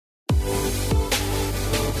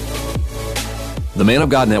The Man of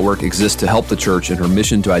God Network exists to help the church in her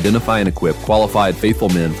mission to identify and equip qualified, faithful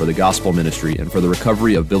men for the gospel ministry and for the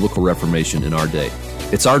recovery of biblical reformation in our day.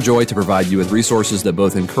 It's our joy to provide you with resources that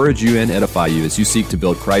both encourage you and edify you as you seek to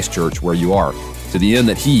build Christ Church where you are, to the end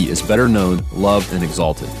that He is better known, loved, and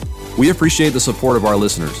exalted. We appreciate the support of our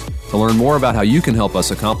listeners. To learn more about how you can help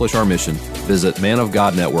us accomplish our mission, visit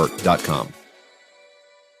manofgodnetwork.com.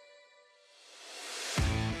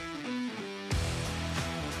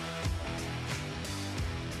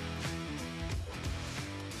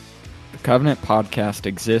 Covenant Podcast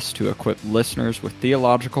exists to equip listeners with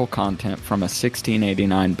theological content from a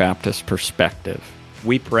 1689 Baptist perspective.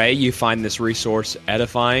 We pray you find this resource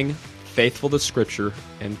edifying, faithful to Scripture,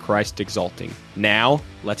 and Christ exalting. Now,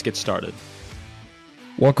 let's get started.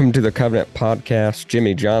 Welcome to the Covenant Podcast.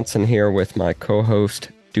 Jimmy Johnson here with my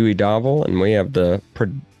co-host Dewey Dovell, and we have the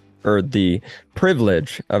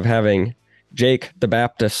privilege of having Jake the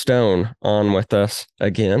Baptist Stone on with us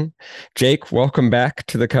again. Jake, welcome back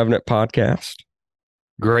to the Covenant Podcast.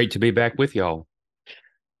 Great to be back with y'all.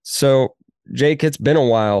 So, Jake, it's been a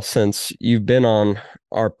while since you've been on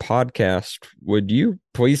our podcast. Would you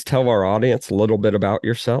please tell our audience a little bit about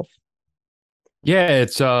yourself? Yeah,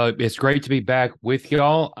 it's great to be back with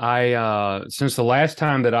y'all. I since the last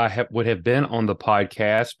time that I would have been on the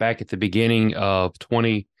podcast back at the beginning of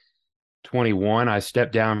 2021, I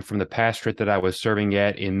stepped down from the pastorate that I was serving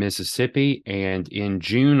at in Mississippi, and in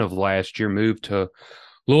June of last year moved to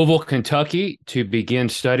Louisville, Kentucky to begin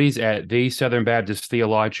studies at the Southern Baptist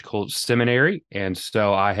Theological Seminary. And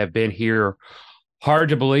so I have been here, hard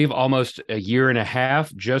to believe, almost a year and a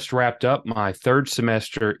half, just wrapped up my third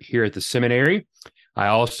semester here at the seminary. I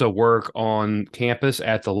also work on campus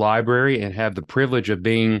at the library and have the privilege of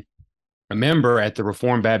being a member at the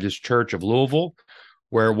Reformed Baptist Church of Louisville,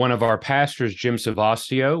 where one of our pastors, Jim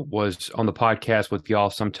Savastio, was on the podcast with y'all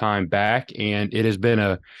some time back. And it's been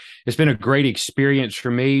a great experience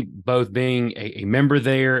for me, both being a member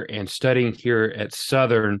there and studying here at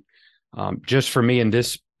Southern, just for me in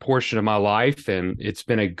this portion of my life. And it's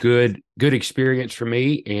been a good experience for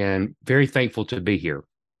me, and very thankful to be here.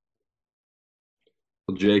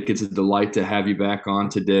 Well, Jake, it's a delight to have you back on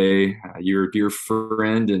today. You're a dear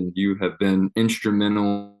friend, and you have been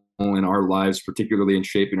instrumental in our lives, particularly in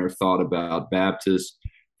shaping our thought about Baptist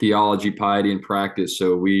theology, piety, and practice.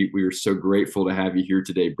 So we are so grateful to have you here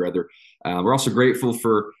today, brother. We're also grateful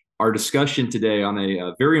for our discussion today on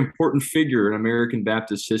a very important figure in American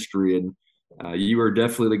Baptist history. And you are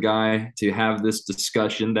definitely the guy to have this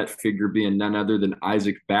discussion, that figure being none other than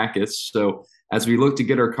Isaac Backus. So as we look to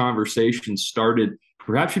get our conversation started,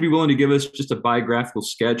 perhaps you'd be willing to give us just a biographical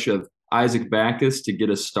sketch of Isaac Backus to get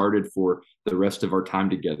us started for the rest of our time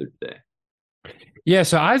together today. Yeah,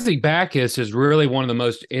 so Isaac Backus is really one of the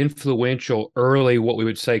most influential early, what we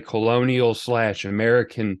would say,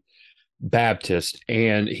 colonial/American Baptist.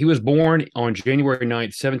 And he was born on January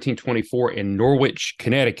 9th, 1724 in Norwich,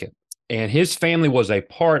 Connecticut. And his family was a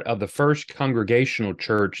part of the first Congregational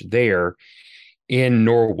Church there in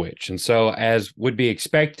Norwich. And so, as would be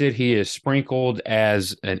expected, he is sprinkled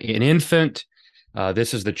as an infant.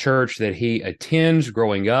 This is the church that he attends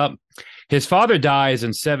growing up. His father dies in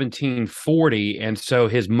 1740, and so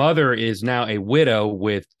his mother is now a widow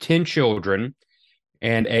with 10 children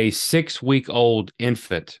and a 6-week-old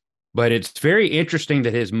infant. But it's very interesting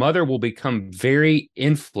that his mother will become very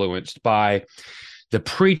influenced by the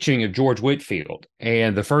preaching of George Whitefield,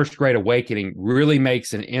 and the First Great Awakening really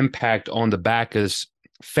makes an impact on the Backus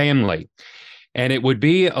family. And it would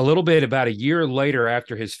be a little bit about a year later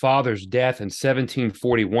after his father's death in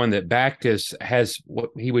 1741 that Backus has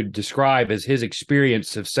what he would describe as his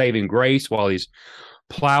experience of saving grace while he's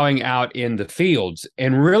plowing out in the fields.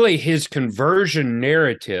 And really his conversion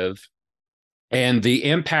narrative and the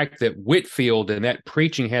impact that Whitefield and that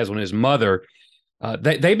preaching has on his mother,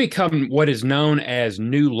 they become what is known as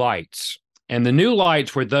New Lights. And the New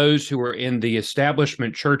Lights were those who were in the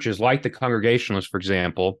establishment churches like the Congregationalists, for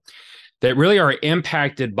example, that really are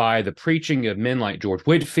impacted by the preaching of men like George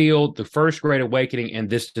Whitefield, the First Great Awakening, and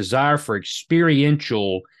this desire for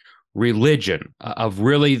experiential religion, of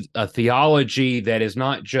really a theology that is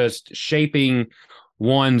not just shaping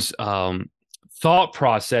one's thought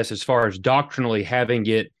process as far as doctrinally having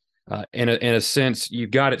it, in a sense,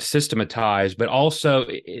 you've got it systematized, but also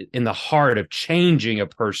in the heart of changing a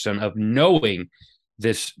person, of knowing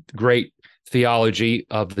this great theology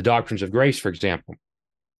of the doctrines of grace, for example.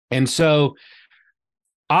 And so,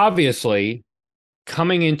 obviously,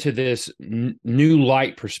 coming into this new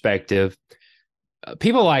light perspective,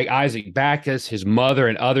 people like Isaac Backus, his mother,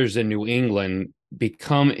 and others in New England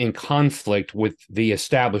become in conflict with the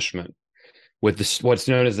establishment. with what's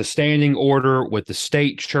known as the Standing Order, with the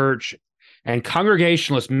state church. And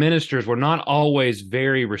Congregationalist ministers were not always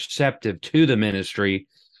very receptive to the ministry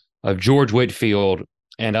of George Whitefield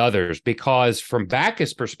and others, because from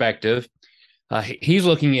Backus' perspective, he's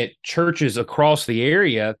looking at churches across the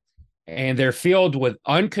area, and they're filled with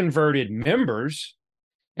unconverted members,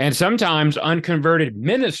 and sometimes unconverted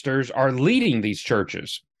ministers are leading these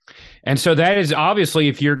churches. And so that is obviously,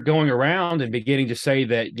 if you're going around and beginning to say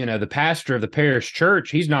that, the pastor of the parish church,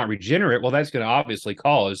 he's not regenerate, well, that's going to obviously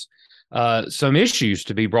cause some issues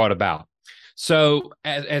to be brought about. So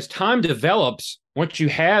as time develops, what you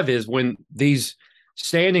have is when these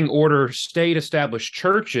standing order state established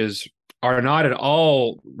churches are not at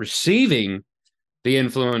all receiving the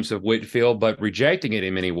influence of Whitefield, but rejecting it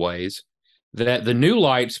in many ways, that the New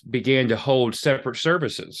Lights began to hold separate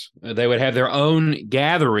services. They would have their own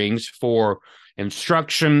gatherings for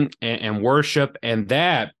instruction and worship, and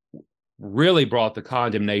that really brought the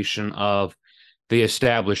condemnation of the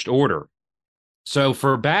established order. So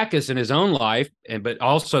for Backus in his own life, but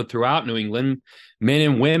also throughout New England, men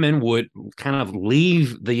and women would kind of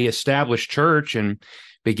leave the established church and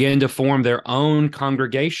begin to form their own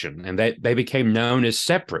congregation, and they became known as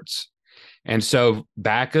separates. And so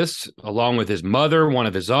Backus, along with his mother, one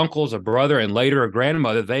of his uncles, a brother, and later a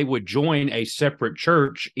grandmother, they would join a separate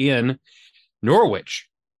church in Norwich.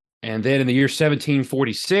 And then in the year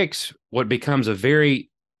 1746, what becomes a very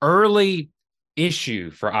early issue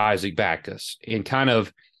for Isaac Backus in kind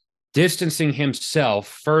of distancing himself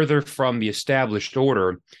further from the established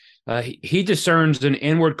order, he discerns an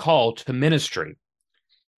inward call to ministry.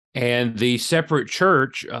 And the separate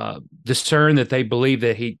church discerned that they believed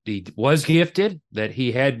that he was gifted, that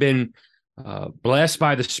he had been blessed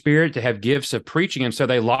by the Spirit to have gifts of preaching. And so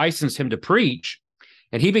they licensed him to preach.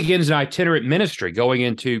 And he begins an itinerant ministry, going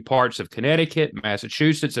into parts of Connecticut,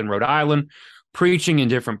 Massachusetts, and Rhode Island, preaching in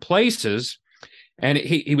different places. And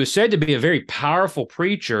he was said to be a very powerful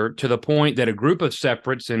preacher, to the point that a group of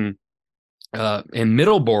separates in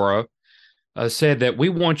Middleborough said that we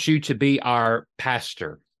want you to be our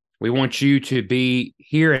pastor. We want you to be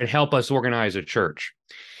here and help us organize a church.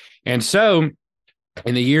 And so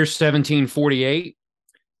in the year 1748,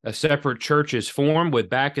 a separate church is formed with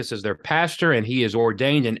Backus as their pastor, and he is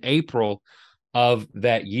ordained in April of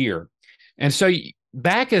that year. And so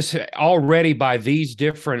Backus already, by these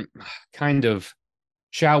different kind of,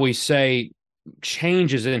 shall we say,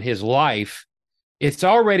 changes in his life, it's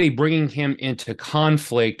already bringing him into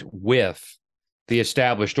conflict with the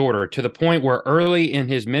established order, to the point where early in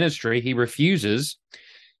his ministry, he refuses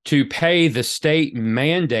to pay the state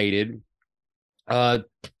mandated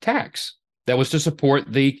tax that was to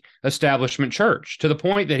support the establishment church, to the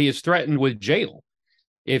point that he is threatened with jail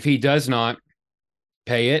if he does not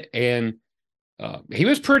pay it. And he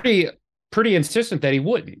was pretty insistent that he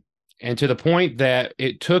wouldn't. And to the point that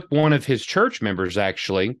it took one of his church members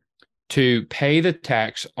actually to pay the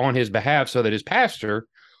tax on his behalf so that his pastor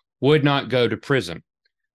would not go to prison.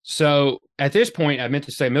 So at this point, I meant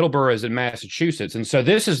to say Middleborough is in Massachusetts. And so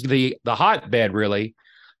this is the hotbed, really,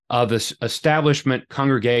 of this establishment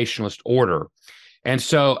Congregationalist order. And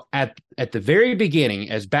so at the very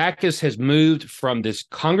beginning, as Backus has moved from this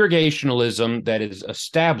Congregationalism that is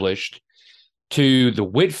established to the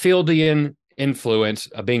Whitefieldian influence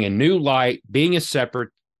of being a new light, being a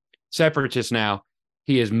separatist now,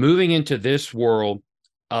 he is moving into this world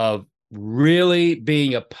of really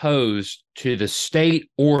being opposed to the state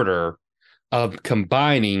order of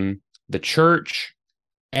combining the church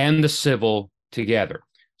and the civil together.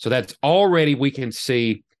 So that's already, we can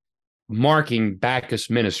see, marking Backus'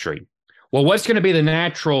 ministry. Well, what's going to be the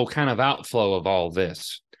natural kind of outflow of all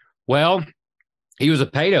this? Well, he was a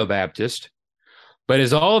Paedo-Baptist, but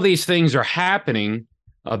as all of these things are happening,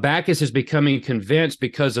 Backus is becoming convinced,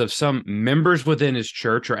 because of some members within his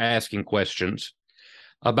church are asking questions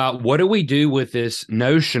about what do we do with this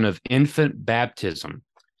notion of infant baptism.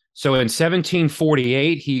 So in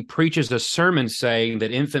 1748, he preaches a sermon saying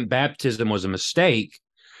that infant baptism was a mistake,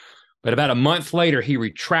 but about a month later, he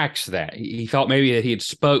retracts that. He thought maybe that he had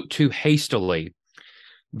spoke too hastily.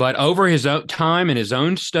 But over his own time and his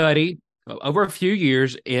own study, over a few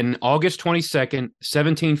years, in August 22nd,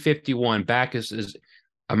 1751, Backus is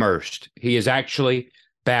immersed. He is actually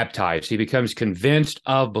baptized. He becomes convinced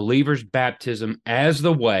of believers' baptism as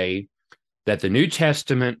the way that the New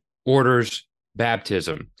Testament orders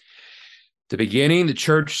baptism. At the beginning, the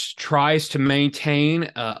church tries to maintain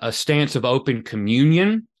a stance of open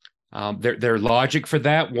communion. Their logic for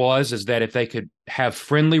that is that if they could have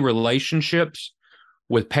friendly relationships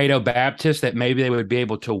with Paedo-Baptists, that maybe they would be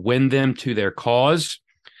able to win them to their cause.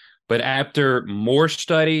 But after more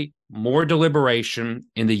study, more deliberation,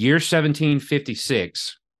 in the year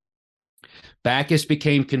 1756, Backus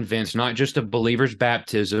became convinced not just of believers'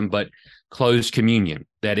 baptism, but closed communion,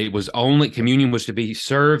 that communion was to be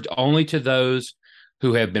served only to those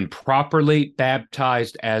who have been properly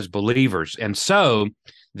baptized as believers. And so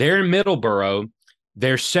there in Middleborough,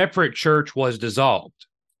 their separate church was dissolved,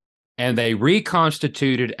 and they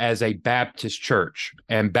reconstituted as a Baptist church.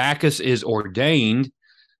 And Backus is ordained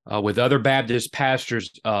with other Baptist pastors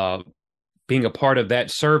being a part of that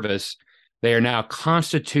service. They are now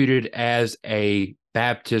constituted as a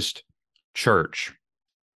Baptist church.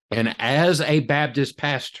 And as a Baptist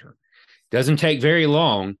pastor, it doesn't take very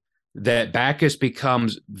long that Backus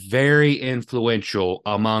becomes very influential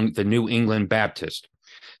among the New England Baptists.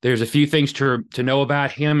 There's a few things to know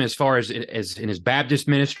about him as far as in his Baptist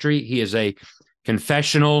ministry. He is a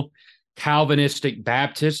confessional Calvinistic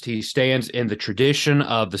Baptist. He stands in the tradition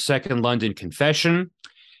of the Second London Confession.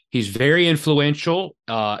 He's very influential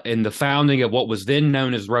in the founding of what was then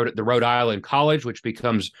known as the Rhode Island College, which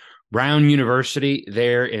becomes Brown University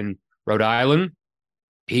there in Rhode Island.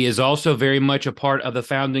 He is also very much a part of the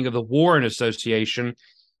founding of the Warren Association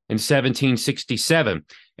in 1767.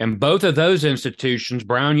 And both of those institutions,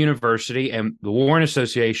 Brown University and the Warren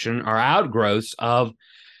Association, are outgrowths of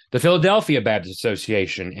the Philadelphia Baptist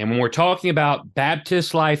Association. And when we're talking about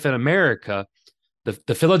Baptist life in America,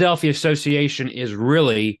 the Philadelphia Association is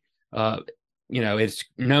really, it's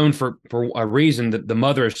known for a reason, that the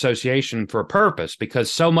mother association, for a purpose,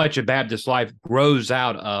 because so much of Baptist life grows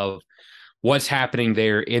out of what's happening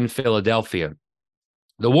there in Philadelphia.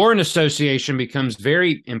 The Warren Association becomes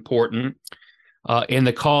very important in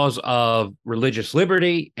the cause of religious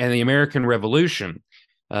liberty and the American Revolution.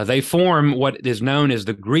 They form what is known as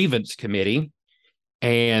the Grievance Committee,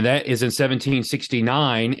 and that is in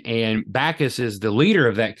 1769, and Backus is the leader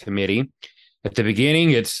of that committee. At the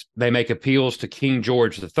beginning, they make appeals to King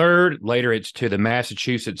George III. Later, it's to the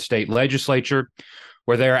Massachusetts state legislature,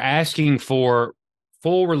 where they're asking for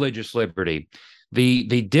full religious liberty, the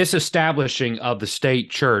disestablishing of the state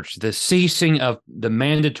church, the ceasing of the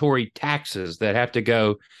mandatory taxes that have to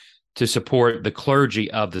go to support the clergy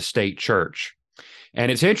of the state church. And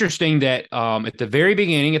it's interesting that at the very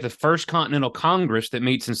beginning, at the First Continental Congress that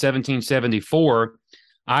meets in 1774,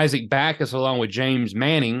 Isaac Backus, along with James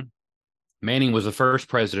Manning was the first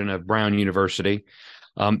president of Brown University,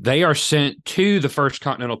 they are sent to the First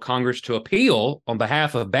Continental Congress to appeal on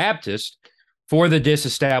behalf of Baptists for the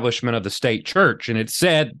disestablishment of the state church. And it's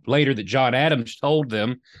said later that John Adams told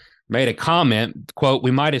them, made a comment, quote,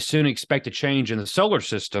 "We might as soon expect a change in the solar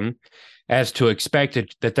system as to expect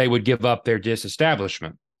that they would give up their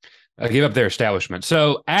establishment.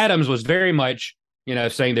 So Adams was very much,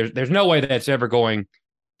 saying there's no way that's ever going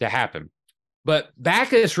to happen. But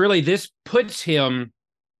Backus, really, this puts him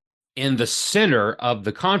in the center of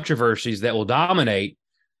the controversies that will dominate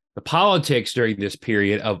the politics during this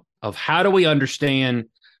period of how do we understand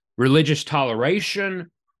religious toleration,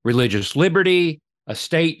 religious liberty, a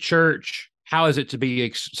state church, how is it to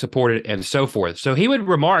be supported, and so forth. So he would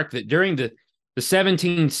remark that during the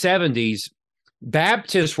 1770s,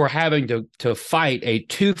 Baptists were having to fight a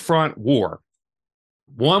two-front war.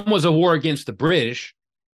 One was a war against the British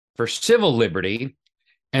for civil liberty,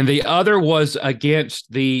 and the other was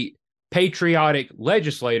against the patriotic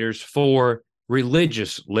legislators for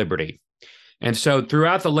religious liberty. And so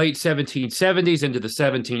throughout the late 1770s into the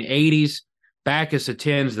 1780s, Backus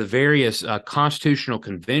attends the various constitutional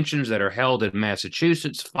conventions that are held in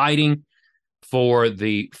Massachusetts, fighting for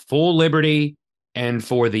the full liberty and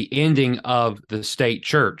for the ending of the state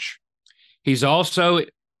church. He's also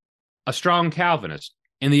a strong Calvinist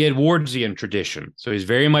in the Edwardsian tradition. So he's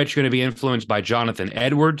very much going to be influenced by Jonathan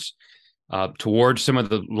Edwards. Towards some of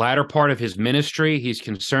the latter part of his ministry, he's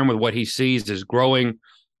concerned with what he sees as growing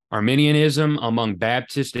Arminianism among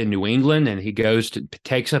Baptists in New England, and he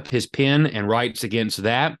takes up his pen and writes against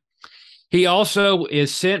that. He also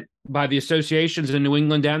is sent by the associations in New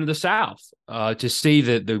England down to the South to see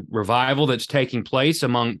the revival that's taking place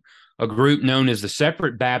among a group known as the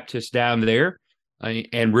Separate Baptists down there,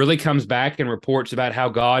 and really comes back and reports about how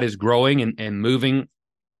God is growing and moving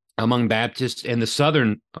among Baptists in the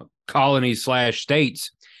southern colonies /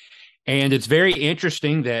 states. And it's very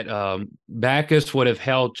interesting that Backus would have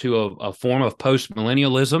held to a form of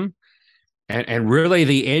postmillennialism. And really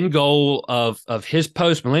the end goal of his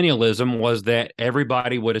postmillennialism was that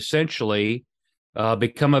everybody would essentially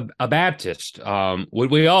become a Baptist.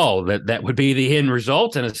 Would we all? That would be the end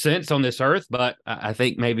result in a sense on this earth. But I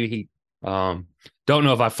think maybe he don't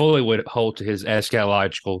know if I fully would hold to his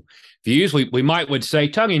eschatological views. We would say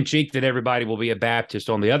tongue-in-cheek that everybody will be a Baptist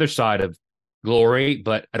on the other side of glory,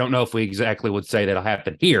 but I don't know if we exactly would say that'll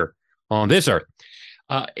happen here on this earth.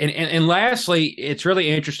 And lastly, it's really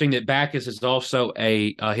interesting that Backus is also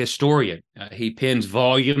a historian. He pens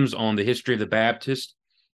volumes on the history of the Baptist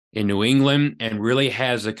in New England and really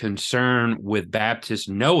has a concern with Baptists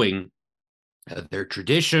knowing their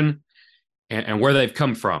tradition and where they've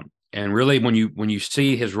come from. And really, when you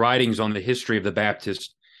see his writings on the history of the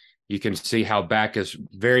Baptist, you can see how Backus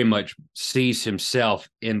very much sees himself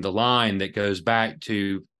in the line that goes back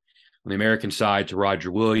to, on the American side, to Roger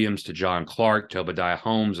Williams, to John Clark, to Obadiah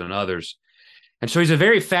Holmes, and others. And so he's a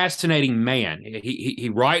very fascinating man. He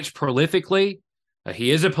writes prolifically.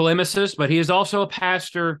 He is a polemicist, but he is also a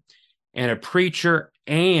pastor and a preacher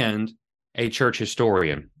and a church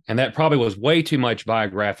historian. And that probably was way too much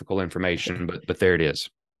biographical information, but there it is.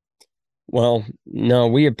 Well, no,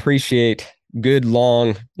 we appreciate good,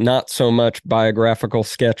 long, not so much biographical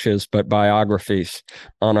sketches, but biographies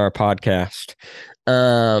on our podcast.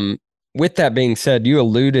 With that being said, you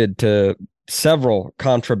alluded to several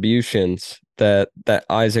contributions that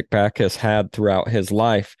Isaac Backus had throughout his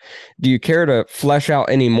life. Do you care to flesh out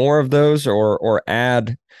any more of those or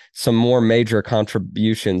add some more major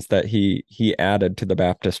contributions that he added to the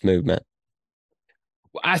Baptist movement?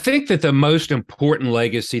 I think that the most important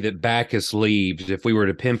legacy that Backus leaves, if we were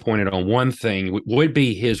to pinpoint it on one thing, would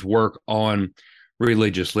be his work on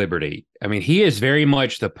religious liberty. I mean, he is very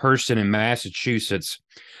much the person in Massachusetts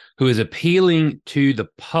who is appealing to the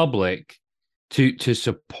public to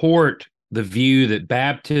support the view that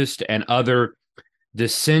Baptist and other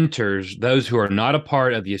dissenters, those who are not a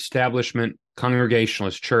part of the establishment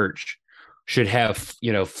Congregationalist church, should have,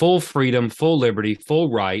 full freedom, full liberty,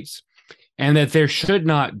 full rights, and that there should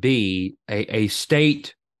not be a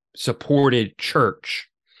state-supported church.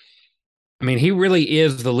 I mean, he really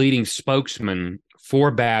is the leading spokesman for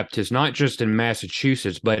Baptists, not just in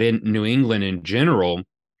Massachusetts, but in New England in general,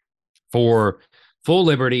 for full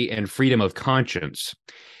liberty and freedom of conscience.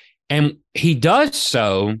 And he does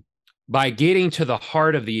so by getting to the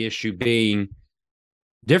heart of the issue, being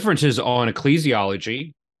differences on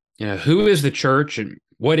ecclesiology, who is the church and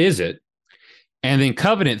what is it? And then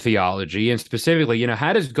covenant theology, and specifically,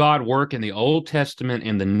 how does God work in the Old Testament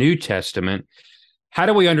and the New Testament? How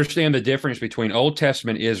do we understand the difference between Old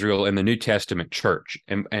Testament Israel and the New Testament church?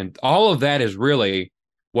 And all of that is really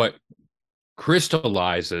what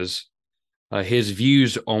crystallizes his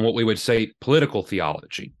views on what we would say political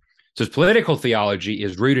theology. So his political theology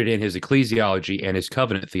is rooted in his ecclesiology and his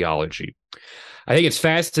covenant theology. I think it's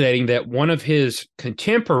fascinating that one of his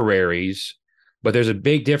contemporaries, but there's a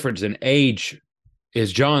big difference in age,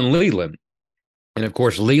 is John Leland. And of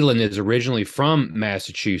course, Leland is originally from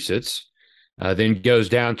Massachusetts, then goes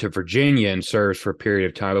down to Virginia and serves for a period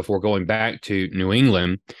of time before going back to New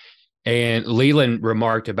England. And Leland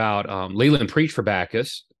remarked about, Leland preached for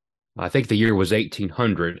Backus. I think the year was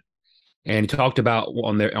 1800. And he talked about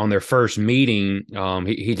on their first meeting,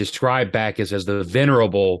 he described Backus as the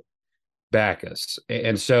venerable Backus.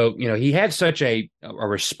 And so, he had such a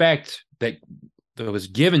respect that was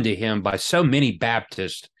given to him by so many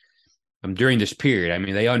Baptists during this period. I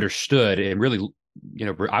mean, they understood and really,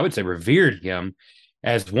 I would say revered him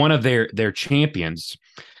as one of their champions.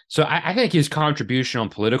 So I think his contribution on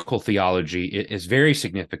political theology is very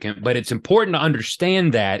significant, but it's important to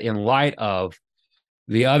understand that in light of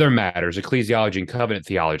the other matters, ecclesiology and covenant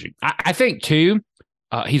theology. I think, too,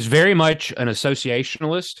 he's very much an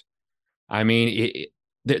associationalist. I mean,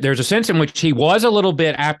 there's a sense in which he was a little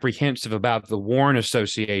bit apprehensive about the Warren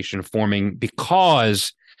Association forming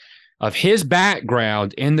because of his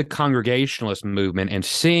background in the Congregationalist movement and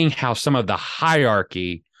seeing how some of the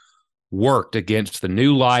hierarchy worked against the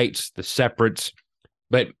New Lights, the separates,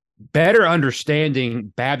 but better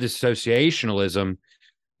understanding Baptist associationalism.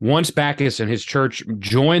 Once Backus and his church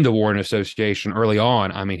joined the Warren Association early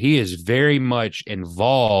on, I mean, he is very much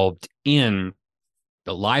involved in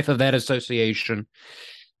the life of that association.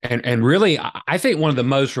 And really, I think one of the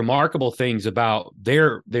most remarkable things about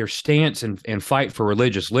their stance and fight for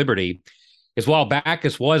religious liberty is while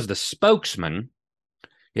Backus was the spokesman,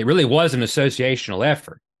 it really was an associational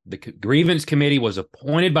effort. The grievance committee was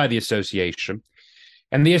appointed by the association,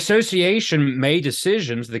 and the association made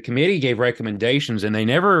decisions. The committee gave recommendations, and they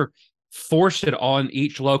never forced it on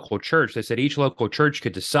each local church. They said each local church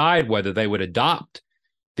could decide whether they would adopt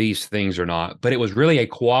these things or not, but it was really a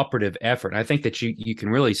cooperative effort. And I think that you can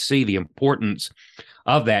really see the importance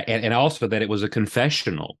of that, and also that it was a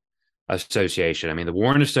confessional association. I mean, the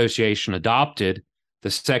Warren Association adopted the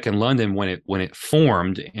Second London when it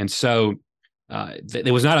formed, and so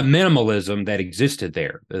there was not a minimalism that existed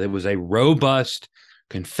there. There was a robust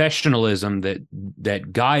confessionalism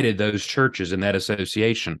that guided those churches in that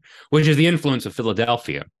association, which is the influence of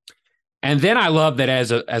Philadelphia. And then I love that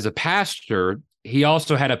as a pastor, he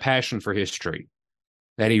also had a passion for history,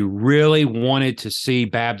 that he really wanted to see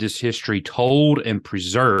Baptist history told and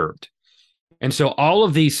preserved. And so all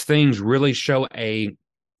of these things really show I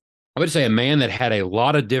would say a man that had a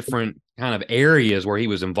lot of different kind of areas where he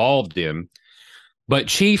was involved in, but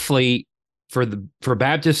chiefly for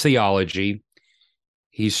Baptist theology,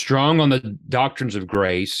 he's strong on the doctrines of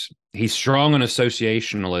grace. He's strong on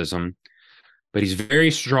associationalism, but he's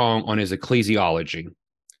very strong on his ecclesiology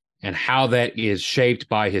and how that is shaped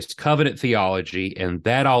by his covenant theology, and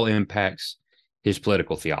that all impacts his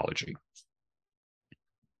political theology.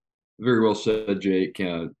 Very well said, Jake.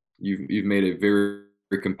 You've made a very,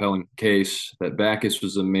 very compelling case that Backus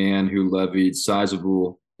was a man who levied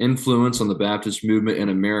sizable influence on the Baptist movement in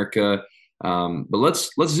America. But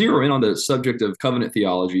let's zero in on the subject of covenant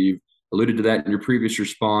theology. You've alluded to that in your previous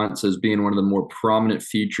response as being one of the more prominent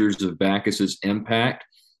features of Backus's impact.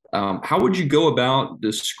 How would you go about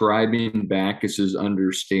describing Backus's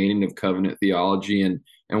understanding of covenant theology, and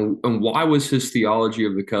why was his theology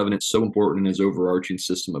of the covenant so important in his overarching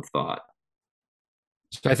system of thought?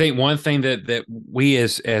 So I think one thing that we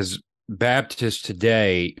as Baptists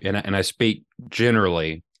today, and I speak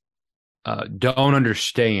generally, don't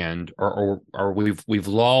understand, or we've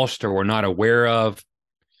lost, or we're not aware of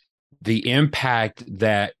the impact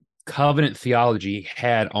that covenant theology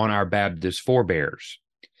had on our Baptist forebears.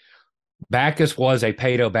 Backus was a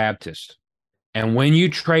Paedo-Baptist. And when you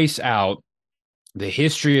trace out the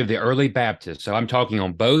history of the early Baptists, so I'm talking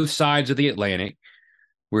on both sides of the Atlantic,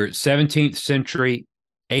 we're at 17th century,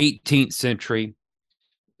 18th century,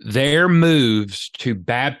 their moves to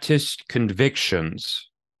Baptist convictions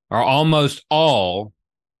are almost all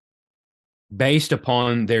based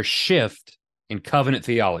upon their shift in covenant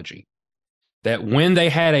theology. That when they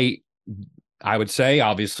had I would say,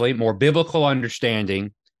 obviously, more biblical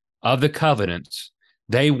understanding of the covenants,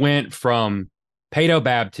 they went from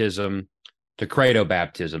Paedo-Baptism to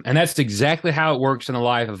Credo-Baptism. And that's exactly how it works in the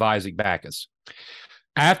life of Isaac Backus.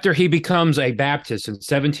 After he becomes a Baptist in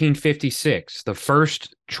 1756, the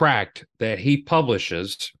first tract that he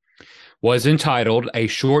publishes was entitled A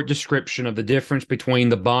Short Description of the Difference Between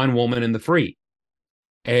the Bondwoman and the Free.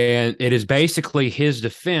 And it is basically his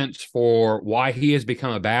defense for why he has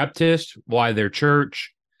become a Baptist, why their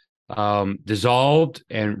church dissolved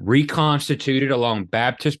and reconstituted along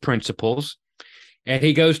Baptist principles. And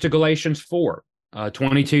he goes to Galatians 4,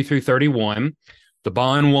 22 through 31, the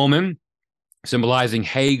bondwoman symbolizing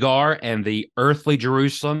Hagar and the earthly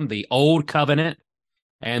Jerusalem, the old covenant,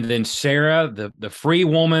 and then Sarah, the free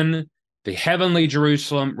woman, the heavenly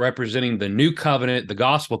Jerusalem, representing the new covenant, the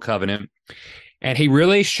gospel covenant. And he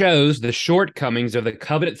really shows the shortcomings of the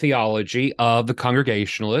covenant theology of the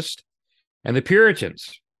Congregationalists and the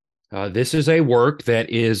Puritans. This is a work that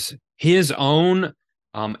is his own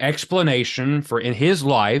explanation for, in his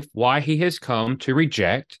life, why he has come to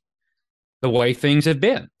reject the way things have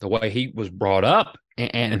been, the way he was brought up,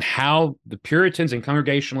 and how the Puritans and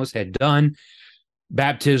Congregationalists had done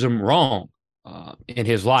baptism wrong in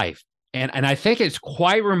his life. And I think it's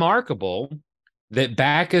quite remarkable that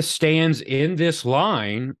Backus stands in this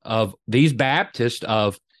line of these Baptists,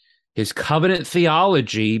 of his covenant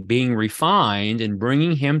theology being refined and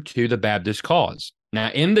bringing him to the Baptist cause. Now,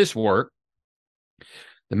 in this work,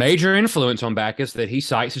 the major influence on Backus that he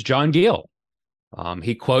cites is John Gill.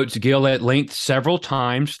 He quotes Gill at length several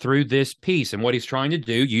times through this piece, and what he's trying to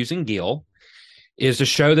do using Gill is to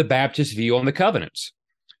show the Baptist view on the covenants,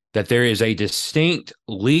 that there is a distinct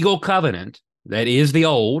legal covenant that is the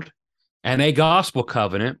old, and a gospel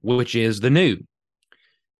covenant, which is the new.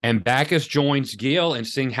 And Backus joins Gill in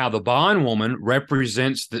seeing how the bondwoman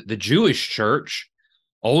represents the Jewish church,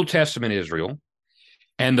 Old Testament Israel,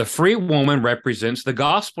 and the free woman represents the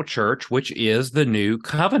gospel church, which is the new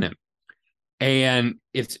covenant. And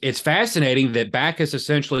it's fascinating that Backus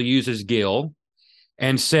essentially uses Gill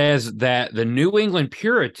and says that the New England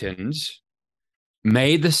Puritans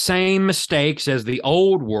made the same mistakes as the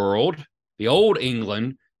old world, the old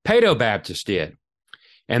England, Paedo-Baptists did,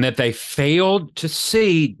 and that they failed to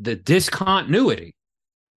see the discontinuity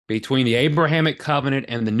between the Abrahamic covenant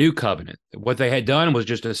and the new covenant. What they had done was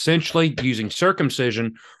just essentially using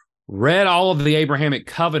circumcision, read all of the Abrahamic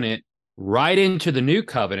covenant right into the new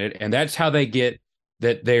covenant, and that's how they get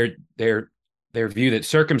that their view that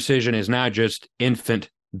circumcision is now just infant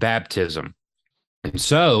baptism. And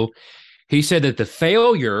so he said that the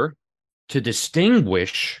failure to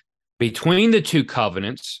distinguish between the two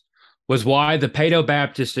covenants was why the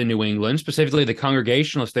Paedo-Baptists in New England, specifically the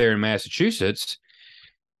Congregationalists there in Massachusetts,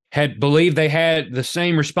 had believed they had the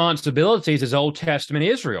same responsibilities as Old Testament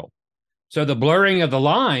Israel. So the blurring of the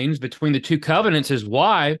lines between the two covenants is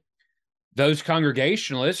why those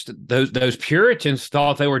Congregationalists, those Puritans,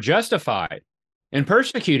 thought they were justified in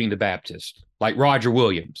persecuting the Baptists, like Roger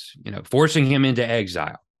Williams, forcing him into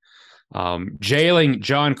exile, jailing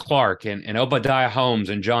John Clark and Obadiah Holmes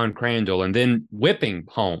and John Crandall, and then whipping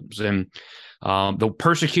Holmes, and the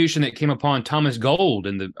persecution that came upon Thomas Gold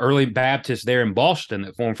and the early Baptists there in Boston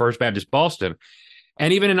that formed First Baptist Boston.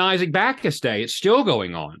 And even in Isaac Backus' day, it's still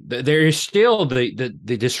going on. There is still the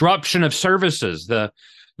disruption of services, the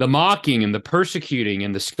mocking and the persecuting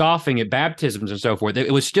and the scoffing at baptisms and so forth.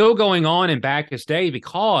 It was still going on in Backus' day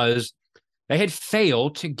because they had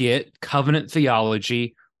failed to get covenant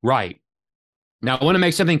theology right. Now, I want to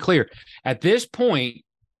make something clear. At this point,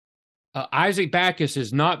 Isaac Backus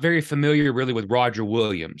is not very familiar really with Roger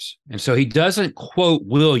Williams, and so he doesn't quote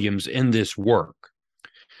Williams in this work.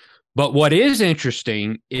 But what is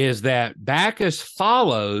interesting is that Backus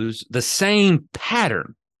follows the same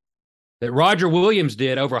pattern that Roger Williams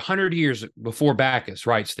did over 100 years before Backus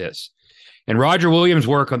writes this. In Roger Williams'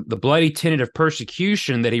 work on the bloody tenet of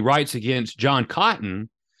persecution that he writes against John Cotton,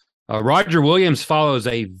 Roger Williams follows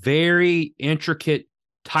a very intricate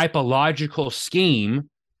typological scheme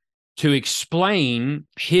to explain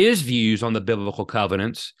his views on the biblical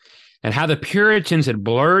covenants and how the Puritans had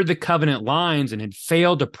blurred the covenant lines and had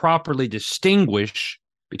failed to properly distinguish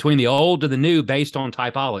between the old and the new based on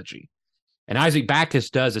typology. And Isaac Backus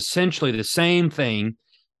does essentially the same thing,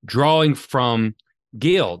 drawing from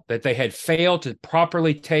Gill, that they had failed to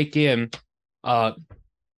properly take in typology.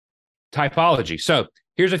 So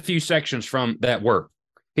here's a few sections from that work.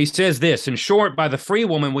 He says this: in short, by the free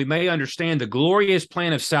woman, we may understand the glorious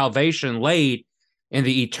plan of salvation laid in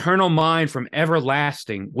the eternal mind from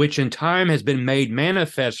everlasting, which in time has been made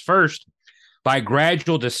manifest first by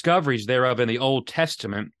gradual discoveries thereof in the Old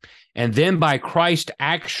Testament, and then by Christ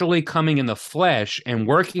actually coming in the flesh and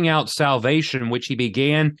working out salvation, which he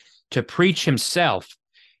began to preach himself,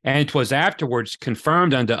 and 'twas afterwards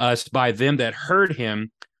confirmed unto us by them that heard him,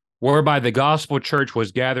 whereby the gospel church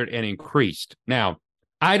was gathered and increased. Now,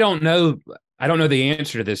 I don't know the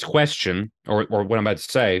answer to this question or what I'm about to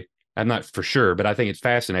say. I'm not for sure, but I think it's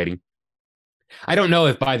fascinating. I don't know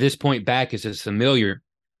if by this point Backus is familiar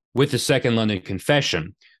with the Second London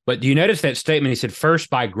Confession, but do you notice that statement? He said,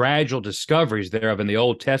 first by gradual discoveries thereof in the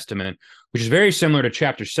Old Testament, which is very similar to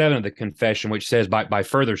chapter 7 of the Confession, which says by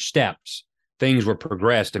further steps, things were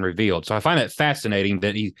progressed and revealed. So I find that fascinating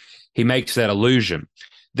that he makes that allusion.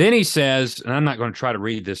 Then he says, and I'm not going to try to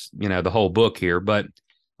read this, the whole book here, but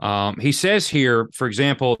he says here, for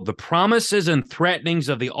example, the promises and threatenings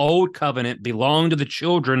of the old covenant belong to the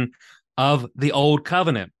children of the old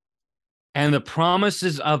covenant, and the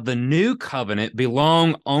promises of the new covenant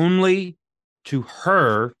belong only to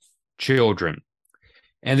her children.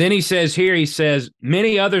 And then he says,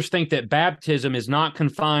 many others think that baptism is not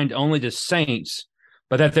confined only to saints,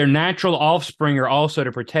 but that their natural offspring are also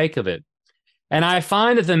to partake of it. And I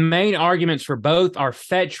find that the main arguments for both are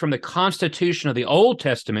fetched from the constitution of the Old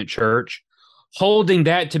Testament church, holding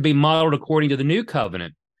that to be modeled according to the New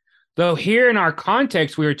Covenant. Though here in our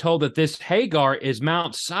context, we are told that this Hagar is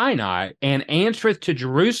Mount Sinai and answereth to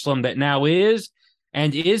Jerusalem that now is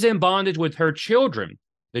and is in bondage with her children,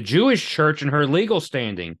 the Jewish church and her legal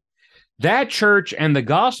standing. That church and the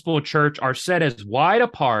gospel church are set as wide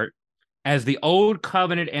apart as the Old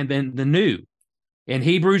Covenant and then the New. In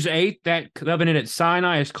Hebrews 8, that covenant at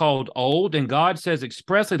Sinai is called old, and God says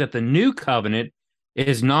expressly that the new covenant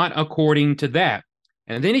is not according to that.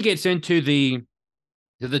 And then he gets into the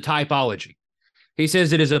typology. He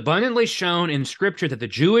says, it is abundantly shown in Scripture that the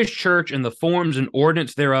Jewish church and the forms and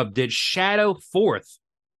ordinance thereof did shadow forth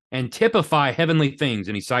and typify heavenly things.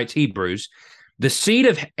 And he cites Hebrews. The seed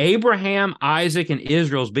of Abraham, Isaac, and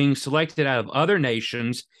Israel is being selected out of other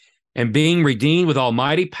nations and being redeemed with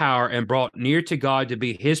almighty power and brought near to God to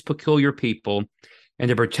be his peculiar people and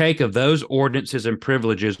to partake of those ordinances and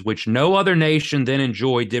privileges which no other nation then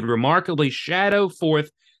enjoyed, did remarkably shadow forth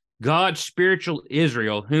God's spiritual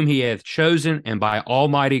Israel, whom he hath chosen and by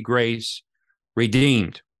almighty grace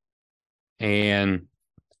redeemed. And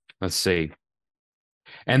let's see.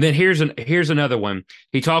 And then here's another one.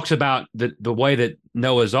 He talks about the way that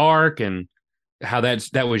Noah's Ark and how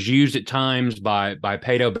that was used at times by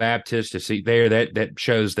Paedo-Baptists to see there that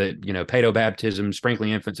shows that Paedo-Baptism, sprinkling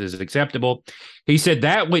infants, is acceptable. He said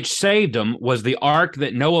that which saved them was the ark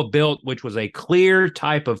that Noah built, which was a clear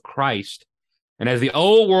type of Christ. And as the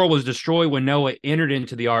old world was destroyed when Noah entered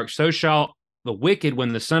into the ark, so shall the wicked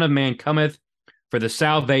when the Son of Man cometh for the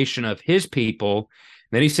salvation of his people.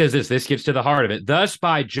 Then he says this gets to the heart of it. Thus,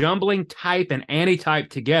 by jumbling type and antitype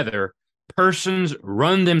together, persons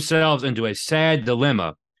run themselves into a sad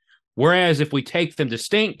dilemma. Whereas if we take them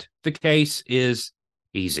distinct, the case is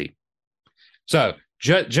easy. So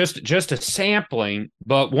just a sampling,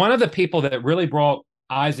 but one of the people that really brought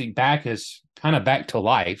Isaac Backus kind of back to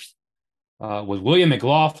life was William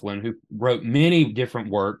McLaughlin, who wrote many different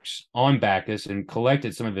works on Backus and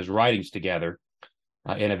collected some of his writings together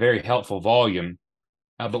in a very helpful volume.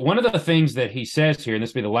 But one of the things that he says here, and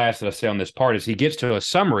this will be the last that I say on this part, is he gets to a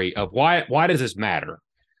summary of why does this matter?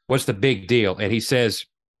 What's the big deal? And he says,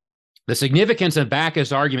 the significance of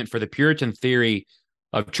Backus' argument for the Puritan theory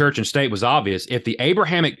of church and state was obvious. If the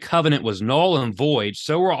Abrahamic covenant was null and void,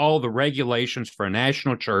 so were all the regulations for a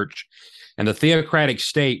national church and the theocratic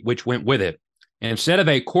state which went with it. And instead of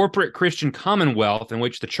a corporate Christian commonwealth in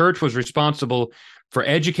which the church was responsible for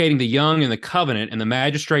educating the young in the covenant and the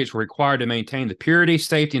magistrates were required to maintain the purity,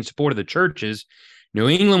 safety, and support of the churches, New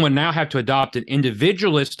England would now have to adopt an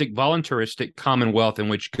individualistic, voluntaristic commonwealth in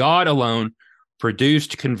which God alone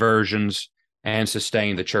produced conversions and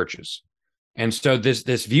sustained the churches. And so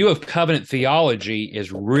this view of covenant theology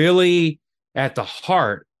is really at the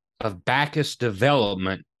heart of Backus'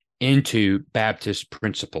 development into Baptist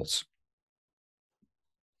principles.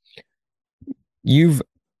 You've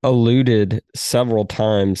alluded several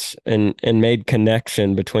times and made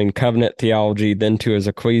connection between covenant theology, then to his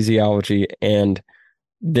ecclesiology, and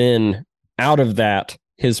then out of that,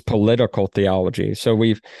 his political theology. So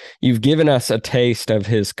you've given us a taste of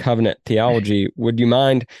his covenant theology. Would you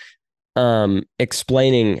mind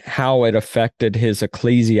explaining how it affected his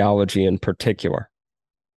ecclesiology in particular?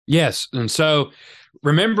 Yes. And so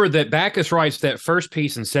remember that Backus writes that first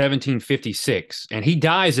piece in 1756, and he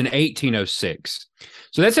dies in 1806.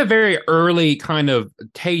 So that's a very early kind of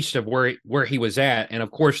taste of where he was at. And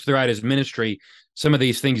of course, throughout his ministry, some of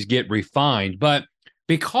these things get refined. But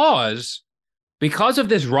because of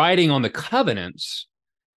this writing on the covenants,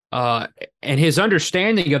 and his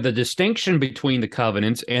understanding of the distinction between the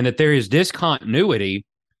covenants and that there is discontinuity,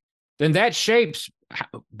 then that shapes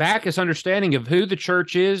Backus' understanding of who the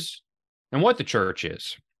church is and what the church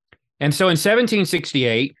is. And so in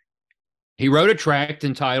 1768, he wrote a tract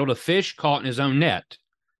entitled A Fish Caught in His Own Net.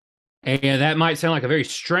 And that might sound like a very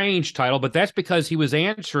strange title, but that's because he was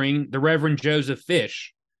answering the Reverend Joseph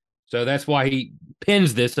Fish. So that's why he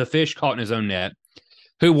pins this, A Fish Caught in His Own Net,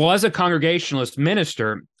 who was a Congregationalist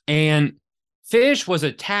minister. And Fish was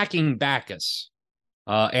attacking Backus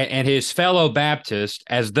and his fellow Baptists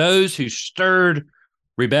as those who stirred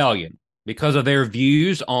rebellion because of their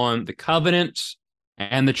views on the covenants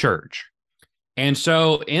and the church. And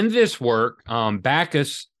so in this work,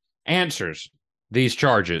 Backus answers these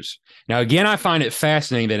charges. Now, again, I find it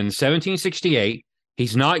fascinating that in 1768,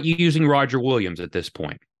 he's not using Roger Williams at this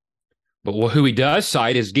point. But who he does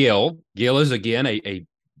cite is Gill. Gill is, again, a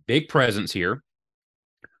big presence here.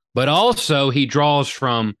 But also he draws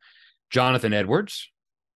from Jonathan Edwards.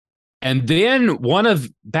 And then one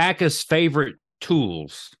of Backus' favorite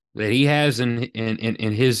tools that he has in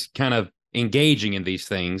his kind of engaging in these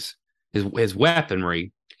things, his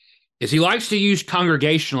weaponry, is he likes to use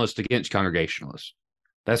Congregationalists against Congregationalists.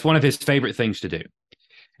 That's one of his favorite things to do.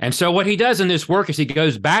 And so what he does in this work is he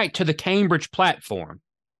goes back to the Cambridge Platform.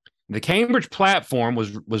 The Cambridge Platform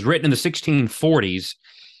was written in the 1640s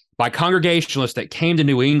by Congregationalists that came to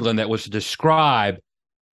New England that was to describe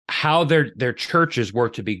how their churches were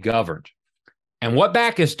to be governed. And what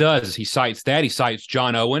Backus does is he cites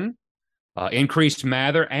John Owen, Increased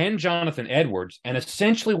Mather, and Jonathan Edwards. And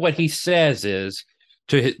essentially what he says is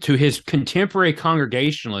to his contemporary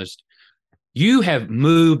Congregationalists, you have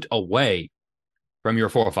moved away from your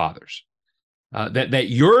forefathers. That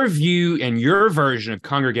your view and your version of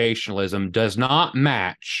Congregationalism does not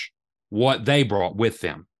match what they brought with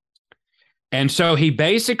them. And so he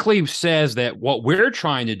basically says that what we're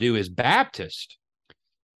trying to do as Baptists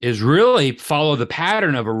is really follow the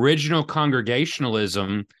pattern of original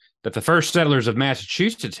Congregationalism that the first settlers of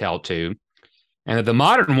Massachusetts held to, and that the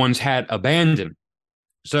modern ones had abandoned.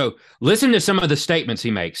 So listen to some of the statements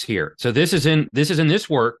he makes here. So this is in this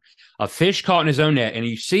work, A Fish Caught in His Own Net, and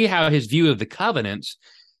you see how his view of the covenants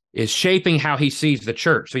is shaping how he sees the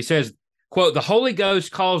church. So he says, quote, "The Holy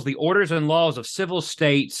Ghost calls the orders and laws of civil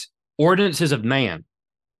states ordinances of man."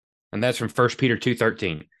 And that's from 1 Peter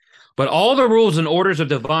 2:13. "But all the rules and orders of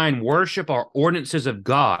divine worship are ordinances of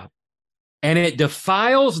God. And it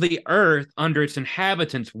defiles the earth under its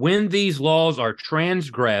inhabitants when these laws are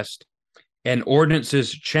transgressed and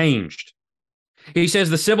ordinances changed. He says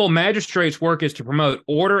the civil magistrate's work is to promote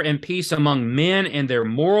order and peace among men and their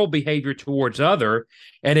moral behavior towards other,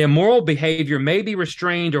 and immoral behavior may be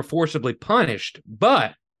restrained or forcibly punished.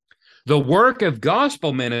 But the work of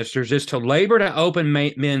gospel ministers is to labor to open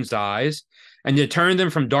men's eyes and to turn them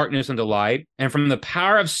from darkness into light and from the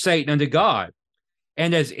power of Satan unto God.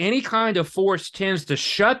 And as any kind of force tends to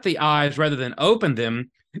shut the eyes rather than open them,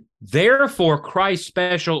 therefore Christ's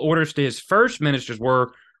special orders to his first ministers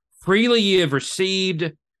were, freely ye have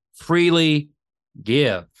received, freely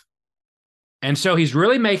give. And so he's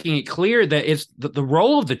really making it clear that it's the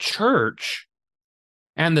role of the church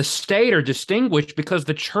and the state are distinguished because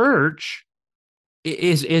the church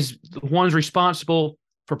is the ones responsible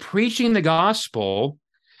for preaching the gospel,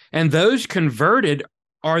 and those converted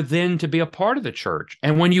are then to be a part of the church.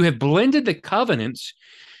 And when you have blended the covenants,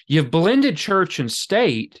 you've blended church and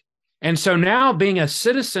state. And so now being a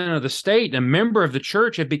citizen of the state and a member of the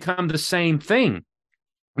church have become the same thing.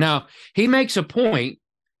 Now, he makes a point,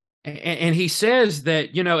 and he says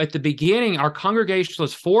that, at the beginning, our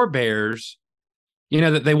Congregationalist forebears,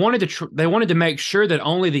 that they wanted to make sure that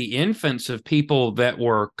only the infants of people that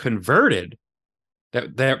were converted,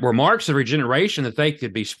 that were marks of regeneration, that they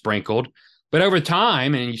could be sprinkled. But over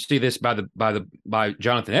time, and you see this by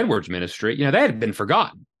Jonathan Edwards' ministry, they had been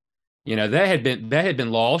forgotten. That had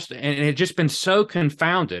been lost, and it had just been so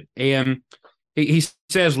confounded. And he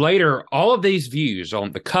says later, all of these views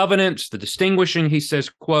on the covenants, the distinguishing, he says,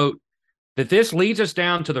 quote, that this leads us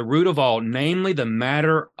down to the root of all, namely the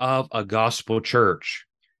matter of a gospel church.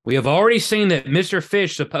 We have already seen that Mr.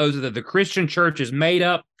 Fish supposes that the Christian church is made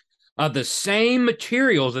up of the same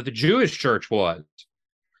materials that the Jewish church was.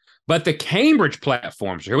 But the Cambridge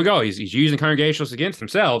platforms, here we go, he's using Congregationalists against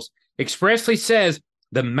themselves, expressly says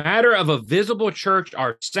the matter of a visible church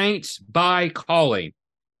are saints by calling.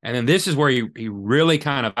 And then this is where he really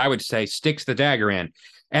kind of, I would say, sticks the dagger in.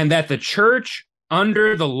 And that the church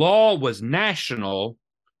under the law was national,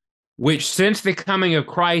 which since the coming of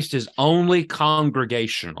Christ is only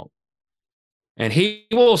congregational. And he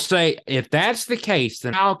will say, if that's the case,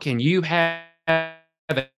 then how can you have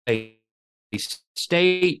a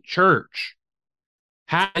state church?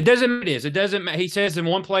 It doesn't. He says in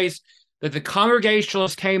one place that the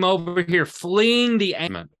Congregationalists came over here fleeing the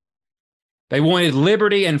Amendment. They wanted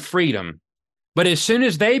liberty and freedom. But as soon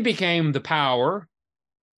as they became the power,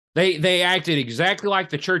 they acted exactly like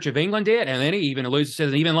the Church of England did. And then he even alludes to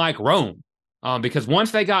says even like Rome. Because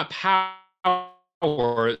once they got power,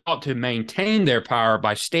 ought to maintain their power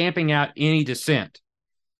by stamping out any dissent.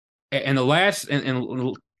 And the last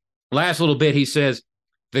little bit, he says,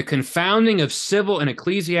 the confounding of civil and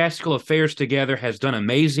ecclesiastical affairs together has done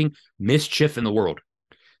amazing mischief in the world.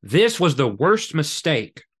 This was the worst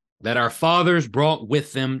mistake that our fathers brought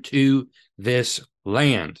with them to this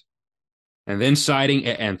land. And then citing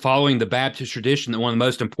and following the Baptist tradition that one of the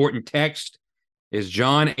most important texts is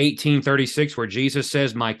John 18:36, where Jesus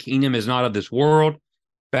says, my kingdom is not of this world.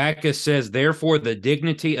 Bacchus says, therefore, the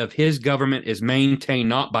dignity of his government is maintained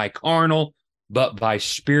not by carnal, but by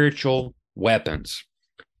spiritual weapons.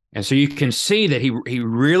 And so you can see that he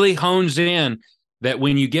really hones in that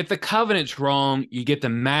when you get the covenants wrong, you get the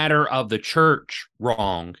matter of the church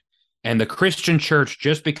wrong. And the Christian church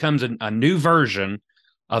just becomes a new version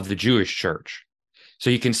of the Jewish church. So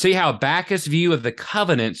you can see how Bacchus' view of the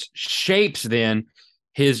covenants shapes then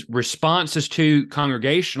his responses to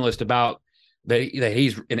Congregationalists about that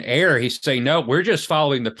he's in error. He's saying, no, we're just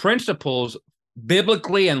following the principles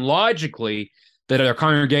biblically and logically that our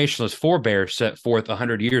Congregationalist forebears set forth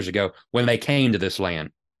 100 years ago when they came to this land.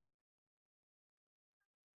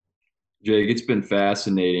 Jake, it's been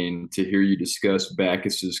fascinating to hear you discuss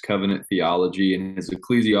Bacchus's covenant theology and his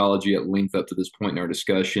ecclesiology at length up to this point in our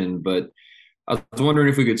discussion. But I was wondering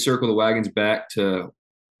if we could circle the wagons back to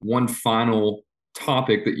one final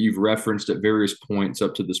topic that you've referenced at various points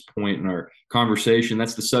up to this point in our conversation.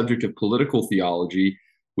 That's the subject of political theology.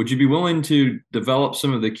 Would you be willing to develop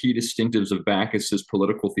some of the key distinctives of Bacchus's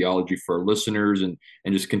political theology for our listeners and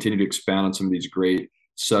just continue to expound on some of these great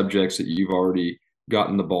subjects that you've already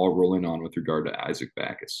gotten the ball rolling on with regard to Isaac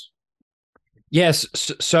Bacchus? Yes.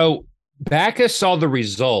 So Bacchus saw the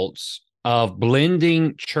results of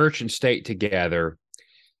blending church and state together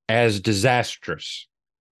as disastrous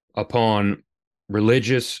upon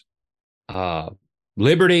religious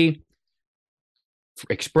liberty,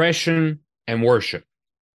 expression, and worship.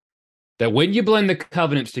 That when you blend the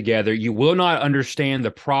covenants together, you will not understand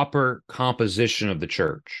the proper composition of the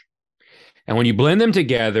church. And when you blend them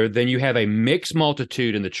together, then you have a mixed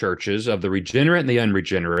multitude in the churches of the regenerate and the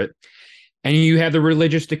unregenerate, and you have the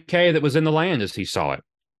religious decay that was in the land as he saw it.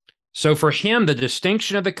 So for him, the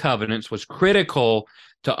distinction of the covenants was critical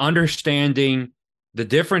to understanding the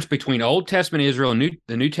difference between Old Testament Israel and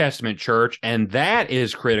the New Testament church, and that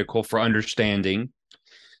is critical for understanding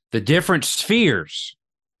the different spheres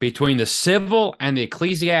between the civil and the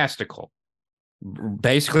ecclesiastical.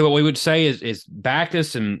 Basically, what we would say is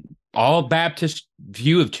Bacchus and all Baptist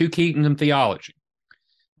view of two kingdom theology,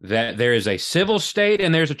 that there is a civil state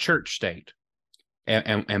and there's a church state.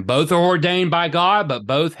 And both are ordained by God, but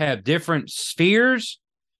both have different spheres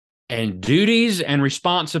and duties and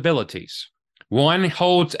responsibilities. One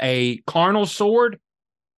holds a carnal sword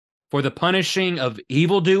for the punishing of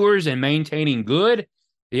evildoers and maintaining good.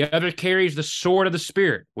 The other carries the sword of the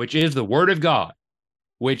Spirit, which is the word of God,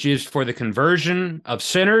 which is for the conversion of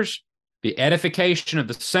sinners, the edification of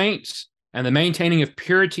the saints, and the maintaining of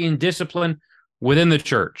purity and discipline within the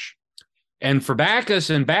church. And for Bacchus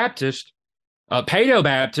and Baptist,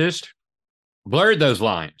 Paedo-Baptist blurred those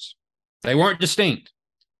lines. They weren't distinct.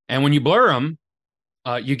 And when you blur them,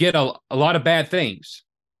 you get a lot of bad things.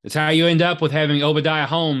 It's how you end up with having Obadiah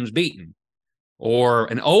Holmes beaten, or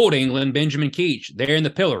in Old England, Benjamin Keach there in the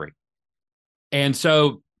pillory. And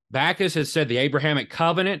so Bacchus has said the Abrahamic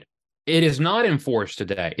covenant, it is not enforced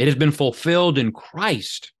today. It has been fulfilled in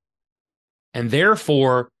Christ. And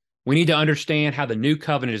therefore, we need to understand how the new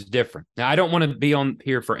covenant is different. Now, I don't want to be on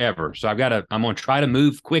here forever, so I'm going to try to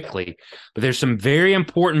move quickly, but there's some very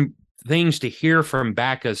important things to hear from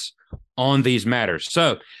Bacchus on these matters.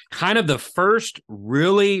 So kind of the first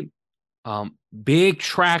really big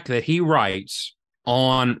tract that he writes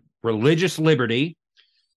on religious liberty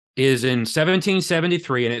is in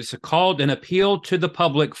 1773, and it's called An Appeal to the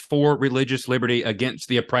Public for Religious Liberty Against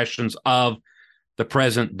the Oppressions of the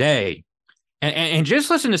Present Day. And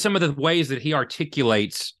just listen to some of the ways that he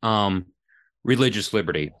articulates religious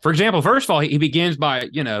liberty. For example, first of all, he begins by,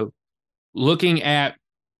 looking at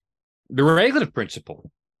the regulative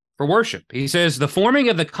principle for worship. He says, the forming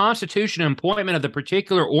of the constitution and appointment of the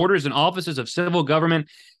particular orders and offices of civil government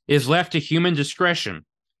is left to human discretion,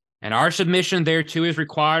 and our submission thereto is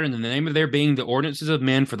required in the name of their being the ordinances of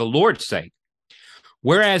men for the Lord's sake.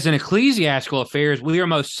 Whereas in ecclesiastical affairs, we are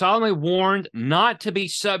most solemnly warned not to be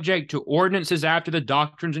subject to ordinances after the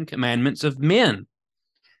doctrines and commandments of men.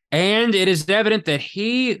 And it is evident that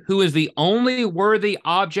he who is the only worthy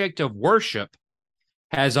object of worship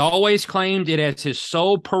has always claimed it as his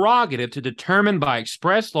sole prerogative to determine by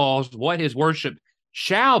express laws what his worship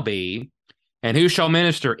shall be, and who shall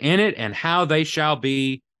minister in it, and how they shall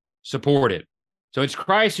be supported. So it's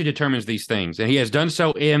Christ who determines these things, and he has done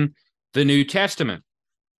so in the New Testament.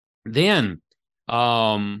 Then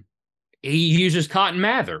he uses Cotton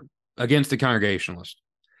Mather against the Congregationalists.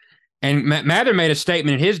 And Mather made a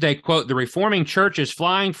statement in his day, quote, the reforming churches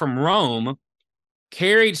flying from Rome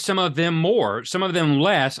carried some of them more, some of them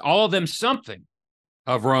less, all of them something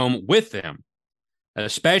of Rome with them,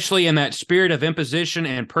 especially in that spirit of imposition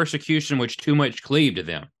and persecution which too much cleaved to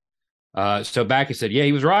them. So Bacchus said, yeah,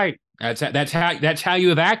 he was right. That's how you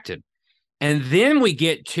have acted. And then we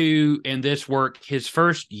get to, in this work, his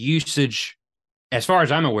first usage, as far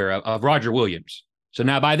as I'm aware of Roger Williams. So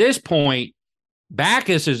now by this point,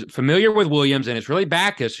 Bacchus is familiar with Williams, and it's really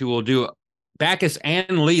Bacchus who will do, Bacchus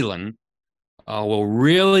and Leland will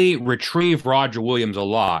really retrieve Roger Williams a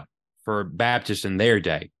lot for Baptists in their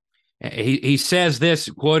day. He says this,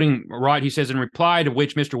 quoting Rod, he says, in reply to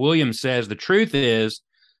which Mr. Williams says, the truth is,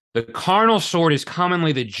 the carnal sword is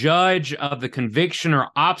commonly the judge of the conviction or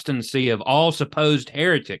obstinacy of all supposed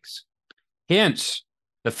heretics. Hence,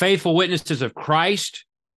 the faithful witnesses of Christ,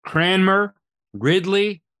 Cranmer,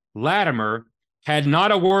 Ridley, Latimer, had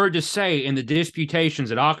not a word to say in the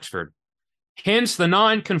disputations at Oxford. Hence, the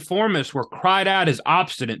nonconformists were cried out as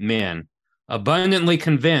obstinate men, abundantly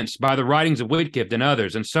convinced by the writings of Whitgift and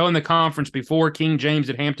others, and so in the conference before King James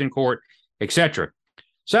at Hampton Court, etc.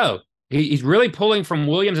 So, he's really pulling from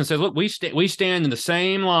Williams and says, look, we stand in the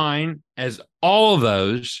same line as all of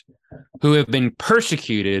those who have been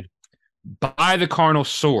persecuted by the carnal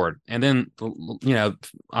sword. And then,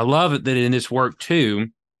 I love it that in this work too,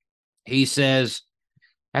 he says,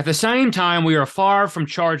 at the same time, we are far from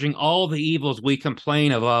charging all the evils we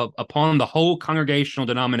complain of upon the whole congregational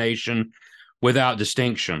denomination without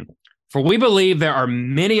distinction. For we believe there are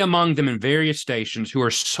many among them in various stations who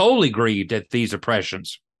are solely grieved at these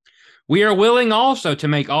oppressions. We are willing also to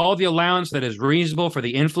make all the allowance that is reasonable for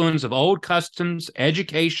the influence of old customs,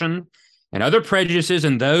 education, and other prejudices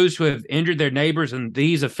in those who have injured their neighbors in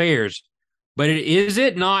these affairs. But is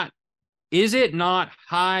it not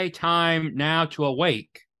high time now to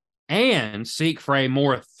awake and seek for a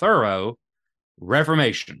more thorough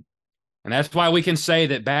reformation? And that's why we can say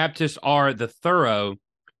that Baptists are the thorough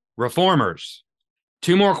reformers.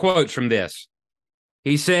 Two more quotes from this.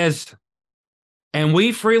 He says, and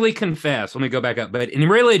we freely confess, let me go back up, but in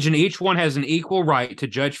religion, each one has an equal right to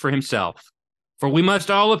judge for himself. For we must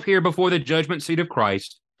all appear before the judgment seat of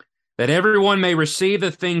Christ, that everyone may receive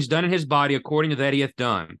the things done in his body according to that he hath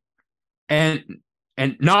done, and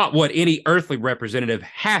not what any earthly representative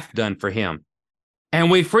hath done for him. And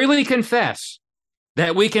we freely confess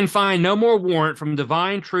that we can find no more warrant from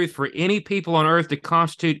divine truth for any people on earth to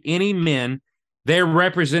constitute any men their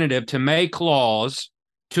representative to make laws,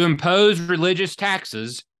 to impose religious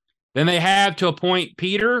taxes, than they have to appoint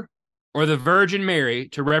Peter or the Virgin Mary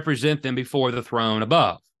to represent them before the throne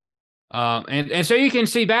above. And so you can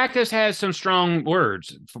see Backus has some strong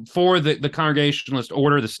words for the Congregationalist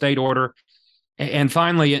order, the state order. And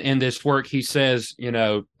finally, in this work, he says,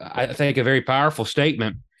 I think a very powerful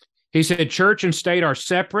statement. He said, church and state are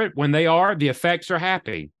separate. When they are, the effects are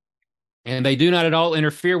happy, and they do not at all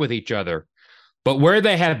interfere with each other. But where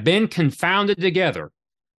they have been confounded together,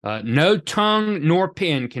 no tongue nor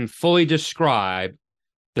pen can fully describe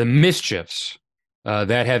the mischiefs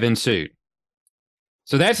that have ensued.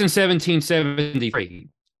 So that's in 1773.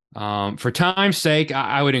 For time's sake,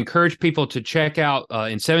 I would encourage people to check out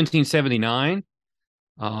in 1779.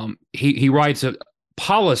 He writes a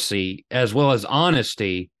policy as well as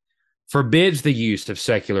honesty forbids the use of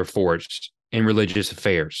secular force in religious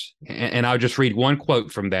affairs. And I'll just read one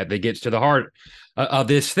quote from that gets to the heart of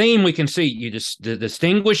this theme. We can see you just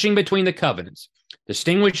distinguishing between the covenants,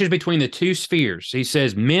 distinguishes between the two spheres. He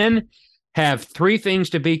says, men have three things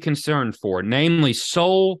to be concerned for, namely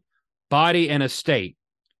soul, body, and estate.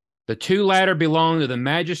 The two latter belong to the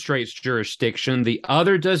magistrate's jurisdiction. The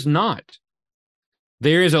other does not.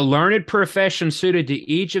 There is a learned profession suited to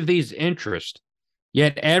each of these interests.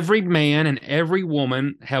 Yet every man and every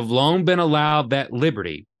woman have long been allowed that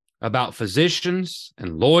liberty about physicians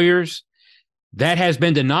and lawyers that has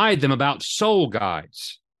been denied them about soul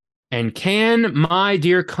guides. And can my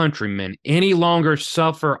dear countrymen any longer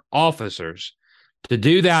suffer officers to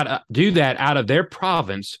do that out of their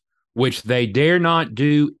province, which they dare not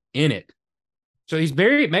do in it? So he's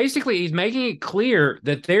making it clear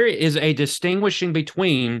that there is a distinguishing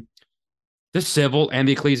between the civil and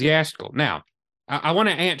the ecclesiastical. Now, I want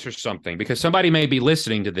to answer something, because somebody may be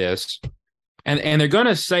listening to this and they're going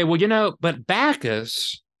to say, well, but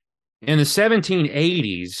Backus in the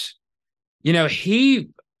 1780s, he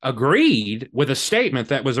agreed with a statement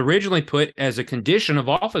that was originally put as a condition of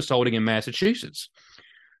office holding in Massachusetts,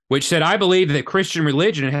 which said, I believe that Christian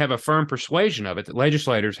religion and have a firm persuasion of it, that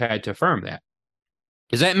legislators had to affirm that.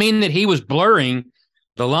 Does that mean that he was blurring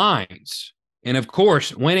the lines? And of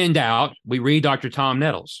course, when in doubt, we read Dr. Tom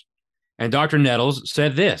Nettles. And Dr. Nettles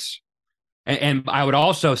said this. And I would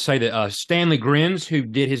also say that Stanley Grins, who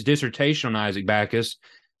did his dissertation on Isaac Backus,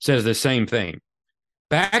 says the same thing.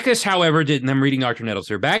 Backus, however, and I'm reading Dr. Nettles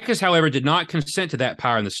here, Backus, however, did not consent to that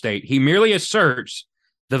power in the state. He merely asserts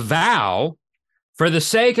the vow for the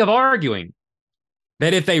sake of arguing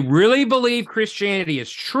that if they really believe Christianity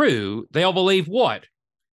is true, they'll believe what?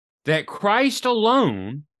 That Christ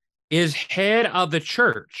alone is head of the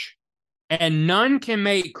church, and none can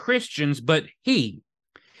make Christians but he.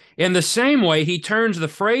 In the same way, he turns the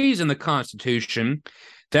phrase in the Constitution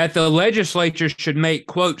that the legislature should make,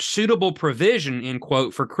 quote, suitable provision, end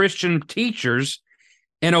quote, for Christian teachers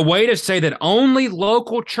in a way to say that only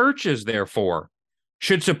local churches, therefore,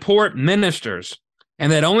 should support ministers,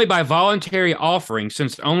 and that only by voluntary offering,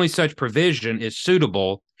 since only such provision is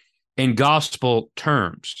suitable in gospel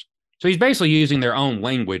terms. So he's basically using their own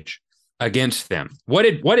language against them. What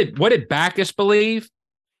did Backus believe?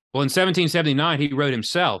 Well, in 1779, he wrote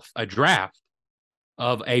himself a draft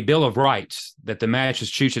of a Bill of Rights that the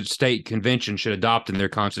Massachusetts State Convention should adopt in their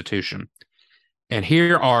constitution. And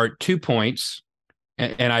here are 2 points,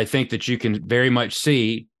 and I think that you can very much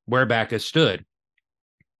see where Backus stood.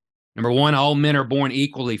 Number one, all men are born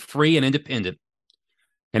equally free and independent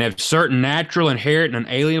and have certain natural, inherent, and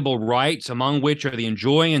unalienable rights, among which are the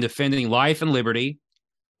enjoying and defending life and liberty,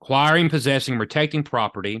 acquiring, possessing, and protecting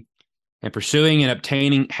property, and pursuing and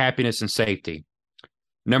obtaining happiness and safety.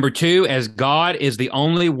 Number two, as God is the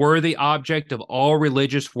only worthy object of all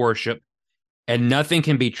religious worship, and nothing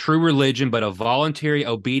can be true religion but a voluntary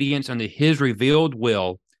obedience unto his revealed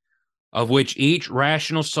will, of which each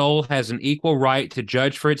rational soul has an equal right to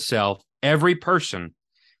judge for itself, every person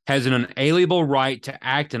has an unalienable right to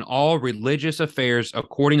act in all religious affairs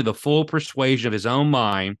according to the full persuasion of his own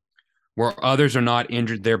mind, where others are not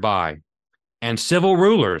injured thereby. And civil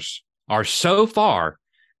rulers are so far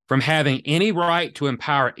from having any right to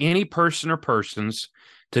empower any person or persons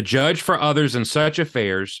to judge for others in such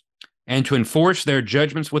affairs, and to enforce their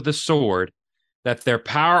judgments with the sword, that their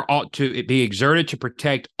power ought to be exerted to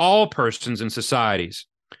protect all persons and societies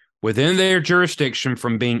within their jurisdiction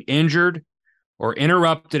from being injured or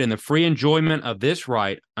interrupted in the free enjoyment of this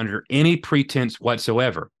right under any pretense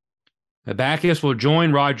whatsoever. Backus will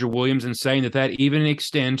join Roger Williams in saying that that even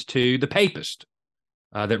extends to the papist,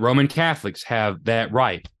 that Roman Catholics have that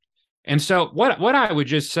right. And so what I would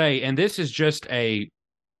just say, and this is just a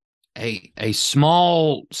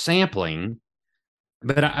small sampling,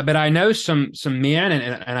 but I know some men,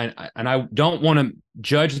 and I don't want to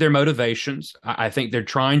judge their motivations. I think they're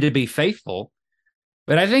trying to be faithful,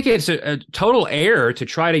 but I think it's a total error to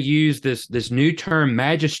try to use this new term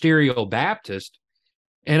magisterial Baptist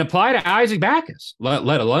and apply to Isaac Backus,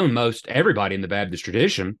 let alone most everybody in the Baptist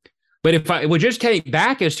tradition. But if I would just take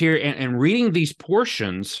Backus here and reading these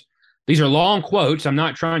portions, these are long quotes. I'm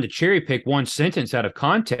not trying to cherry pick one sentence out of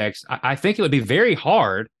context. I think it would be very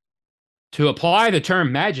hard to apply the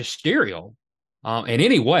term magisterial in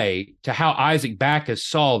any way to how Isaac Backus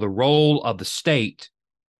saw the role of the state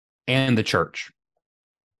and the church.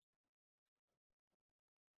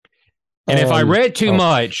 And if I read too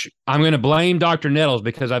much, I'm going to blame Dr. Nettles,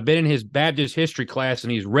 because I've been in his Baptist history class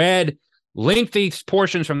and he's read lengthy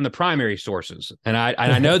portions from the primary sources. And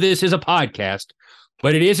I know this is a podcast,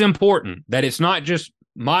 but it is important that it's not just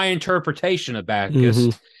my interpretation of Backus.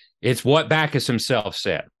 Mm-hmm. It's what Backus himself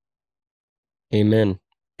said. Amen.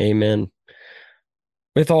 Amen.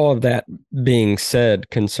 With all of that being said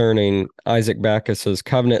concerning Isaac Backus's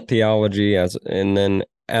covenant theology, and then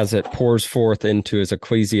as it pours forth into his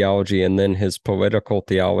ecclesiology and then his political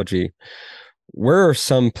theology, where are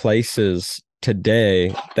some places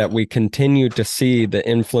today that we continue to see the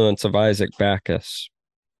influence of Isaac Backus?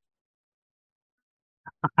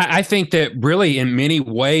 I think that really in many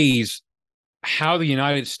ways, how the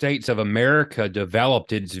United States of America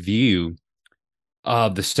developed its view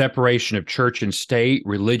of the separation of church and state,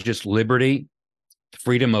 religious liberty,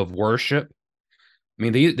 freedom of worship. I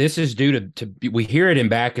mean, this is due to we hear it in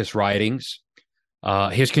Backus writings.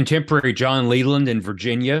 His contemporary John Leland in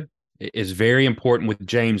Virginia is very important with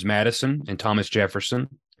James Madison and Thomas Jefferson.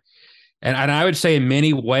 And I would say in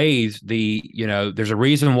many ways, there's a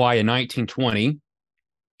reason why in 1920,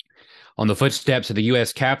 on the footsteps of the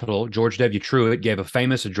U.S. Capitol, George W. Truett gave a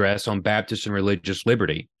famous address on Baptist and religious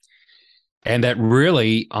liberty. And that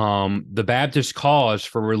really the Baptist cause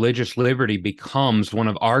for religious liberty becomes one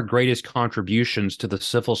of our greatest contributions to the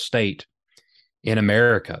civil state in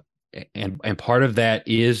America. And part of that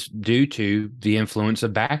is due to the influence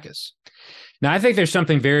of Backus. Now, I think there's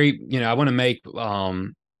something very, I want to make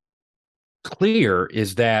clear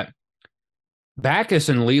is that Backus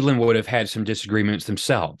and Leland would have had some disagreements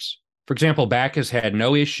themselves. For example, Backus had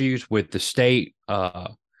no issues with the state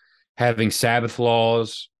having Sabbath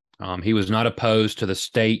laws. He was not opposed to the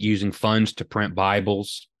state using funds to print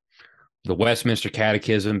Bibles, the Westminster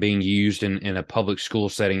Catechism being used in a public school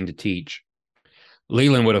setting to teach.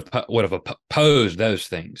 Leland would have opposed those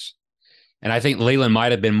things. And I think Leland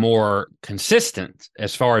might have been more consistent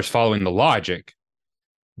as far as following the logic.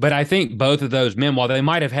 But I think both of those men, while they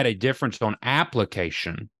might have had a difference on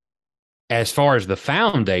application, as far as the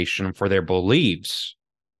foundation for their beliefs,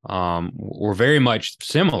 were very much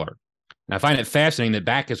similar. And I find it fascinating that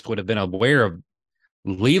Backus would have been aware of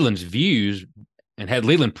Leland's views and had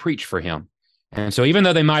Leland preach for him. And so even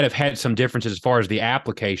though they might have had some differences as far as the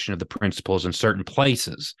application of the principles in certain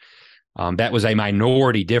places, that was a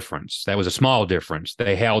minority difference. That was a small difference.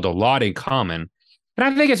 They held a lot in common. And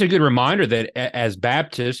I think it's a good reminder that as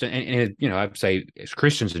Baptists and I'd say as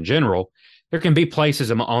Christians in general, there can be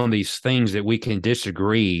places on these things that we can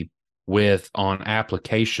disagree with on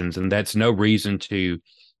applications. And that's no reason to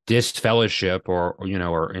disfellowship or in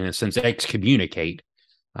a sense excommunicate.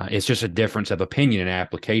 It's just a difference of opinion and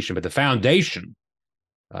application, but the foundation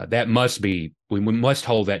that must be, we must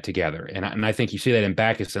hold that together. And I think you see that in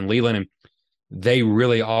Backus and Leland, and they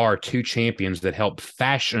really are two champions that help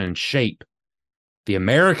fashion and shape the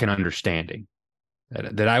American understanding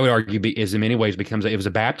that I would argue is in many ways it was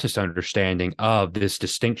a Baptist understanding of this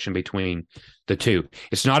distinction between the two.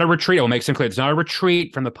 It's not a retreat. I will make something clear. It's not a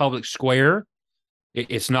retreat from the public square.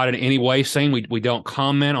 It's not in any way saying we don't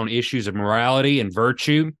comment on issues of morality and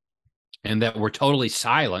virtue and that we're totally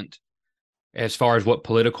silent as far as what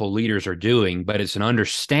political leaders are doing, but it's an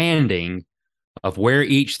understanding of where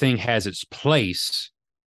each thing has its place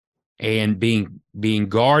and being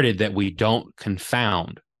guarded that we don't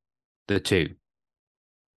confound the two.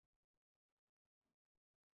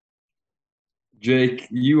 Jake,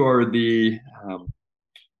 you are the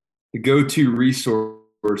go-to resource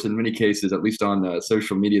in many cases, at least on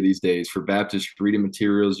social media these days, for Baptist reading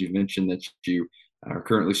materials. You mentioned that you are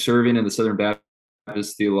currently serving in the Southern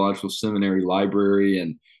Baptist Theological Seminary library,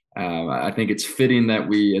 and I think it's fitting that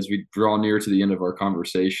we, as we draw near to the end of our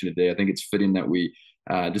conversation today, I think it's fitting that we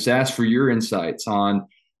just ask for your insights on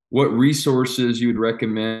what resources you would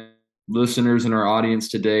recommend listeners in our audience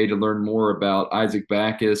today to learn more about Isaac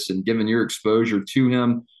Backus, and given your exposure to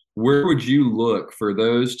him, where would you look for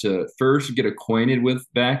those to first get acquainted with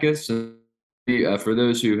Backus, and for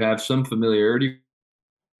those who have some familiarity,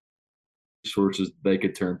 resources they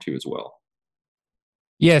could turn to as well?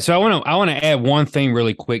 Yeah, so I want to add one thing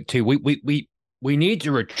really quick too. We need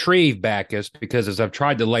to retrieve Backus, because as I've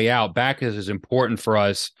tried to lay out, Backus is important for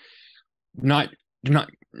us, not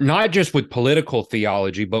just with political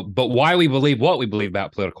theology, but why we believe what we believe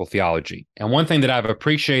about political theology. And one thing that I've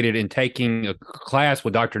appreciated in taking a class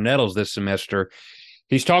with Dr. Nettles this semester,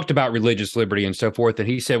 he's talked about religious liberty and so forth, and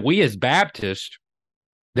he said we as Baptists,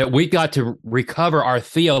 that we got to recover our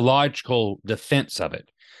theological defense of it.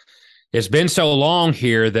 It's been so long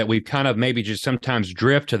here that we've kind of maybe just sometimes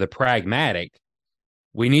drift to the pragmatic.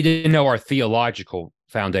 We need to know our theological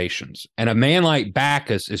foundations. And a man like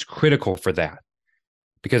Backus is critical for that,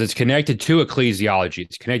 because it's connected to ecclesiology.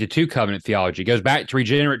 It's connected to covenant theology. It goes back to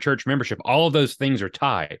regenerate church membership. All of those things are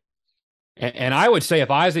tied. And I would say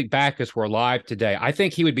if Isaac Backus were alive today, I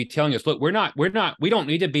think he would be telling us, look, we don't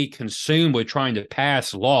need to be consumed with trying to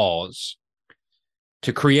pass laws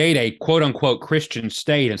to create a quote unquote Christian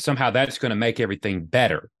state, and somehow that's going to make everything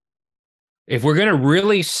better. If we're going to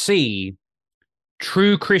really see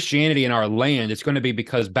true Christianity in our land, it's going to be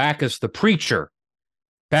because Backus the preacher,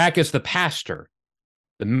 Backus the pastor,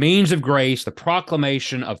 the means of grace, the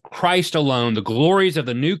proclamation of Christ alone, the glories of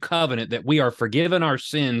the new covenant, that we are forgiven our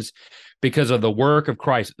sins because of the work of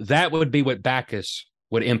Christ. That would be what Backus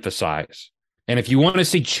would emphasize. And if you want to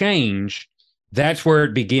see change, that's where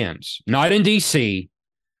it begins. Not in D.C.,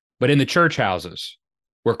 but in the church houses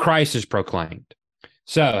where Christ is proclaimed.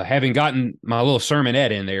 So, having gotten my little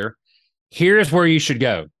sermonette in there, here's where you should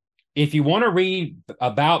go. If you want to read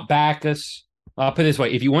about Backus, I'll put it this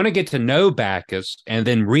way. If you want to get to know Backus and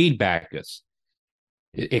then read Backus,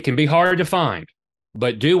 it can be hard to find,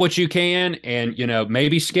 but do what you can, and,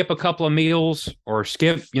 maybe skip a couple of meals or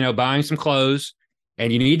skip, buying some clothes.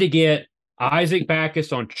 And you need to get Isaac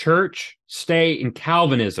Backus on Church, State, and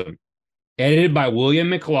Calvinism, edited by William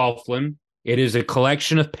McLaughlin. It is a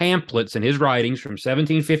collection of pamphlets in his writings from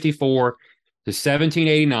 1754 to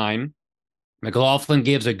 1789. McLaughlin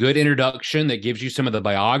gives a good introduction that gives you some of the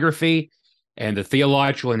biography and the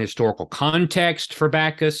theological and historical context for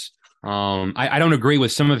Backus. I don't agree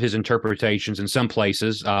with some of his interpretations in some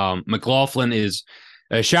places. McLaughlin is,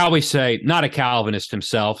 shall we say, not a Calvinist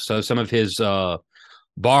himself, so some of his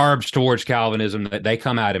barbs towards Calvinism, they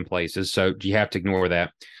come out in places, so you have to ignore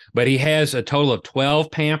that. But he has a total of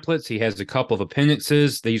 12 pamphlets. He has a couple of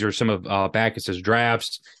appendices. These are some of Backus's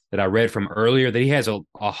drafts that I read from earlier. That he has a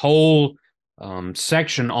whole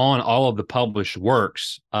section on all of the published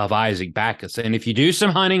works of Isaac Backus. And if you do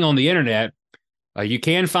some hunting on the internet, you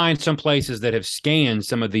can find some places that have scanned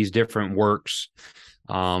some of these different works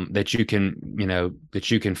that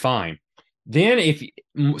you can find. Then, if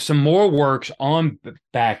some more works on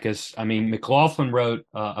Backus, McLaughlin wrote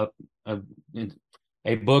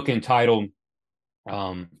a book entitled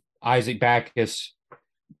Isaac Backus,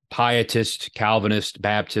 Pietist, Calvinist,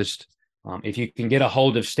 Baptist. If you can get a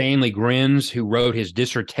hold of Stanley Grenz, who wrote his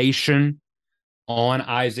dissertation on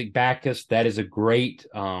Isaac Backus, that is a great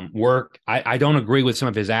work. I don't agree with some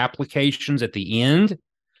of his applications at the end,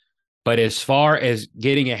 but as far as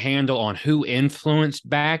getting a handle on who influeed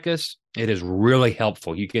Backus, it is really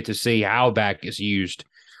helpful. You get to see how Backus used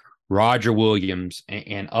Roger Williams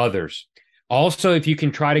and others. Also, if you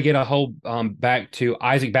can try to get a hold back to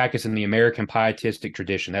Isaac Backus and the American Pietistic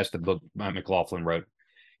Tradition, that's the book McLaughlin wrote.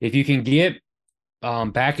 If you can get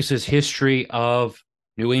Backus's history of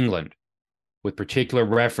New England, with particular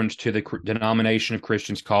reference to the denomination of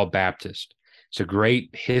Christians called Baptist, it's a great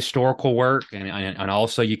historical work, and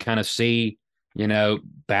also you kind of see,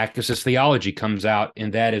 Backus's theology comes out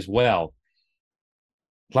in that as well.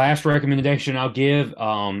 Last recommendation I'll give,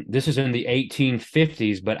 this is in the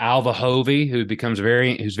 1850s, but Alva Hovey, who's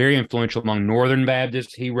very influential among Northern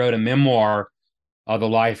Baptists, he wrote a memoir of the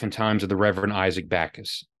life and times of the Reverend Isaac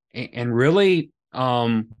Backus. And really,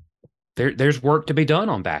 there's work to be done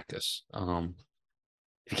on Backus.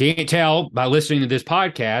 If you can't tell by listening to this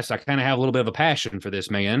podcast, I kind of have a little bit of a passion for this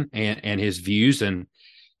man and his views. And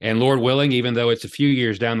Lord willing, even though it's a few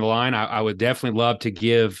years down the line, I would definitely love to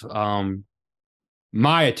give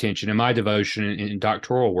my attention and my devotion in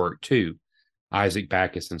doctoral work too. Isaac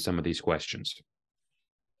Backus in some of these questions.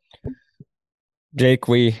 Jake,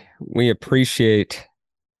 we appreciate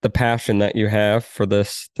the passion that you have for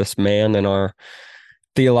this man and our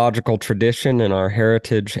theological tradition and our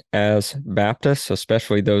heritage as Baptists,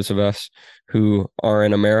 especially those of us who are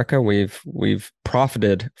in America. We've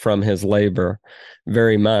profited from his labor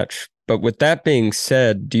very much. But with that being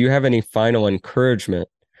said, do you have any final encouragement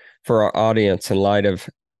for our audience in light of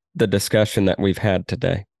the discussion that we've had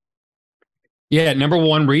today? Yeah, number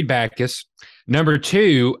one, read Backus. Number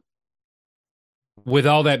two, with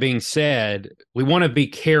all that being said, we want to be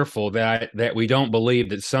careful that we don't believe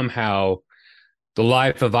that somehow the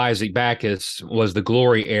life of Isaac Backus was the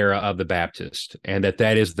glory era of the Baptist, and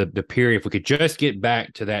that is the period. If we could just get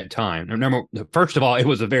back to that time. First of all, it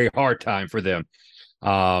was a very hard time for them.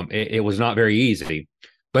 It was not very easy.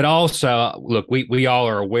 But also, look, we all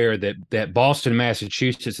are aware that Boston,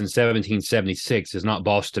 Massachusetts in 1776 is not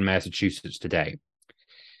Boston, Massachusetts today.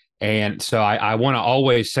 And so I want to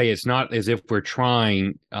always say it's not as if we're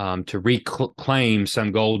trying to reclaim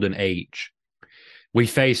some golden age. We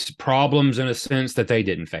face problems in a sense that they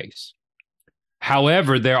didn't face.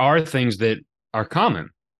 However, there are things that are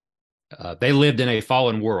common. They lived in a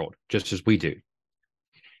fallen world, just as we do.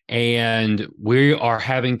 And we are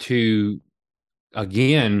having to,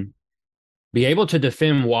 again, be able to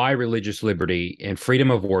defend why religious liberty and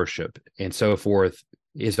freedom of worship and so forth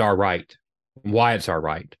is our right, why it's our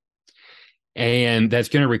right. And that's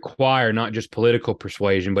going to require not just political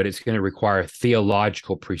persuasion, but it's going to require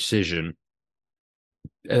theological precision.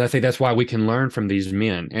 And I think that's why we can learn from these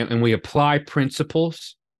men. And we apply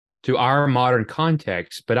principles to our modern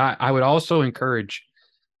context. But I would also encourage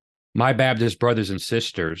my Baptist brothers and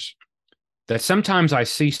sisters that sometimes I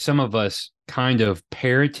see some of us kind of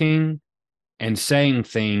parroting and saying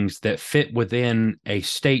things that fit within a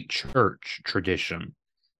state church tradition.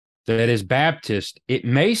 That as Baptist, it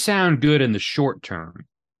may sound good in the short term,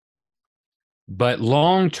 but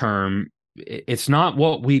long term, it's not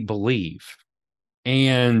what we believe.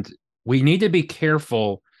 And we need to be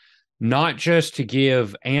careful not just to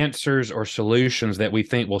give answers or solutions that we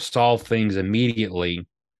think will solve things immediately,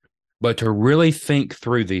 but to really think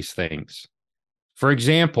through these things. For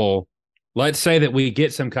example, let's say that we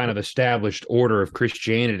get some kind of established order of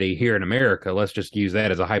Christianity here in America. Let's just use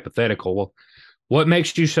that as a hypothetical. Well, what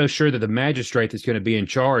makes you so sure that the magistrate that's going to be in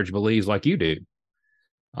charge believes like you do?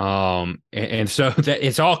 And so that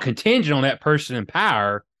it's all contingent on that person in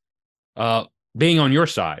power being on your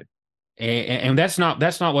side. And that's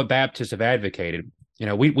not what Baptists have advocated. You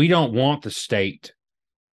know, we don't want the state,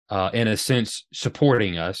 in a sense,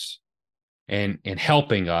 supporting us and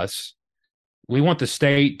helping us. We want the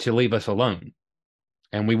state to leave us alone.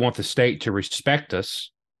 And we want the state to respect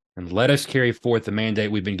us and let us carry forth the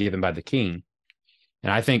mandate we've been given by the king.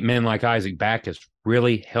 And I think men like Isaac Backus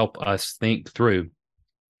really help us think through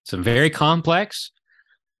some very complex,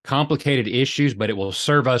 complicated issues, but it will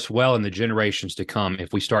serve us well in the generations to come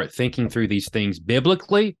if we start thinking through these things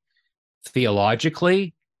biblically,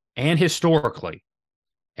 theologically, and historically.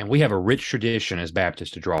 And we have a rich tradition as Baptists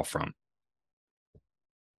to draw from.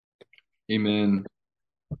 Amen.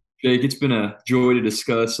 Jake, it's been a joy to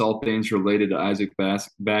discuss all things related to Isaac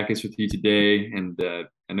Backus with you today. And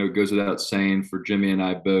I know it goes without saying for Jimmy and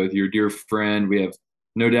I both, you're a dear friend. We have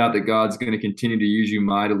no doubt that God's going to continue to use you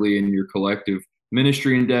mightily in your collective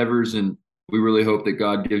ministry endeavors. And we really hope that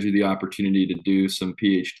God gives you the opportunity to do some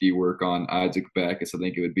PhD work on Isaac Backus. I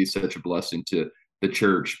think it would be such a blessing to the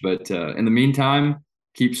church. But in the meantime,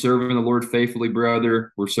 keep serving the Lord faithfully,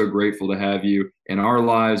 brother. We're so grateful to have you in our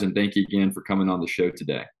lives. And thank you again for coming on the show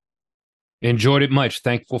today. Enjoyed it much.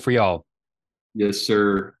 Thankful for y'all. Yes,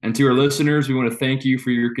 sir. And to our listeners, we want to thank you for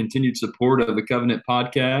your continued support of the Covenant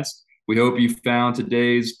Podcast. We hope you found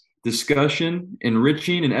today's discussion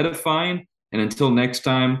enriching and edifying. And until next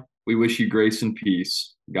time, we wish you grace and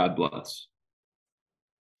peace. God bless.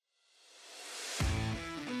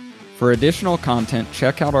 For additional content,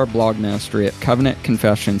 check out our blog ministry at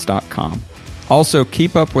covenantconfessions.com. Also,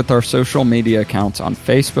 keep up with our social media accounts on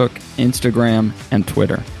Facebook, Instagram, and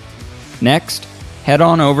Twitter. Next, head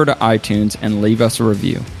on over to iTunes and leave us a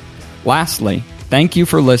review. Lastly, thank you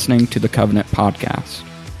for listening to the Covenant Podcast.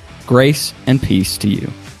 Grace and peace to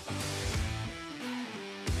you.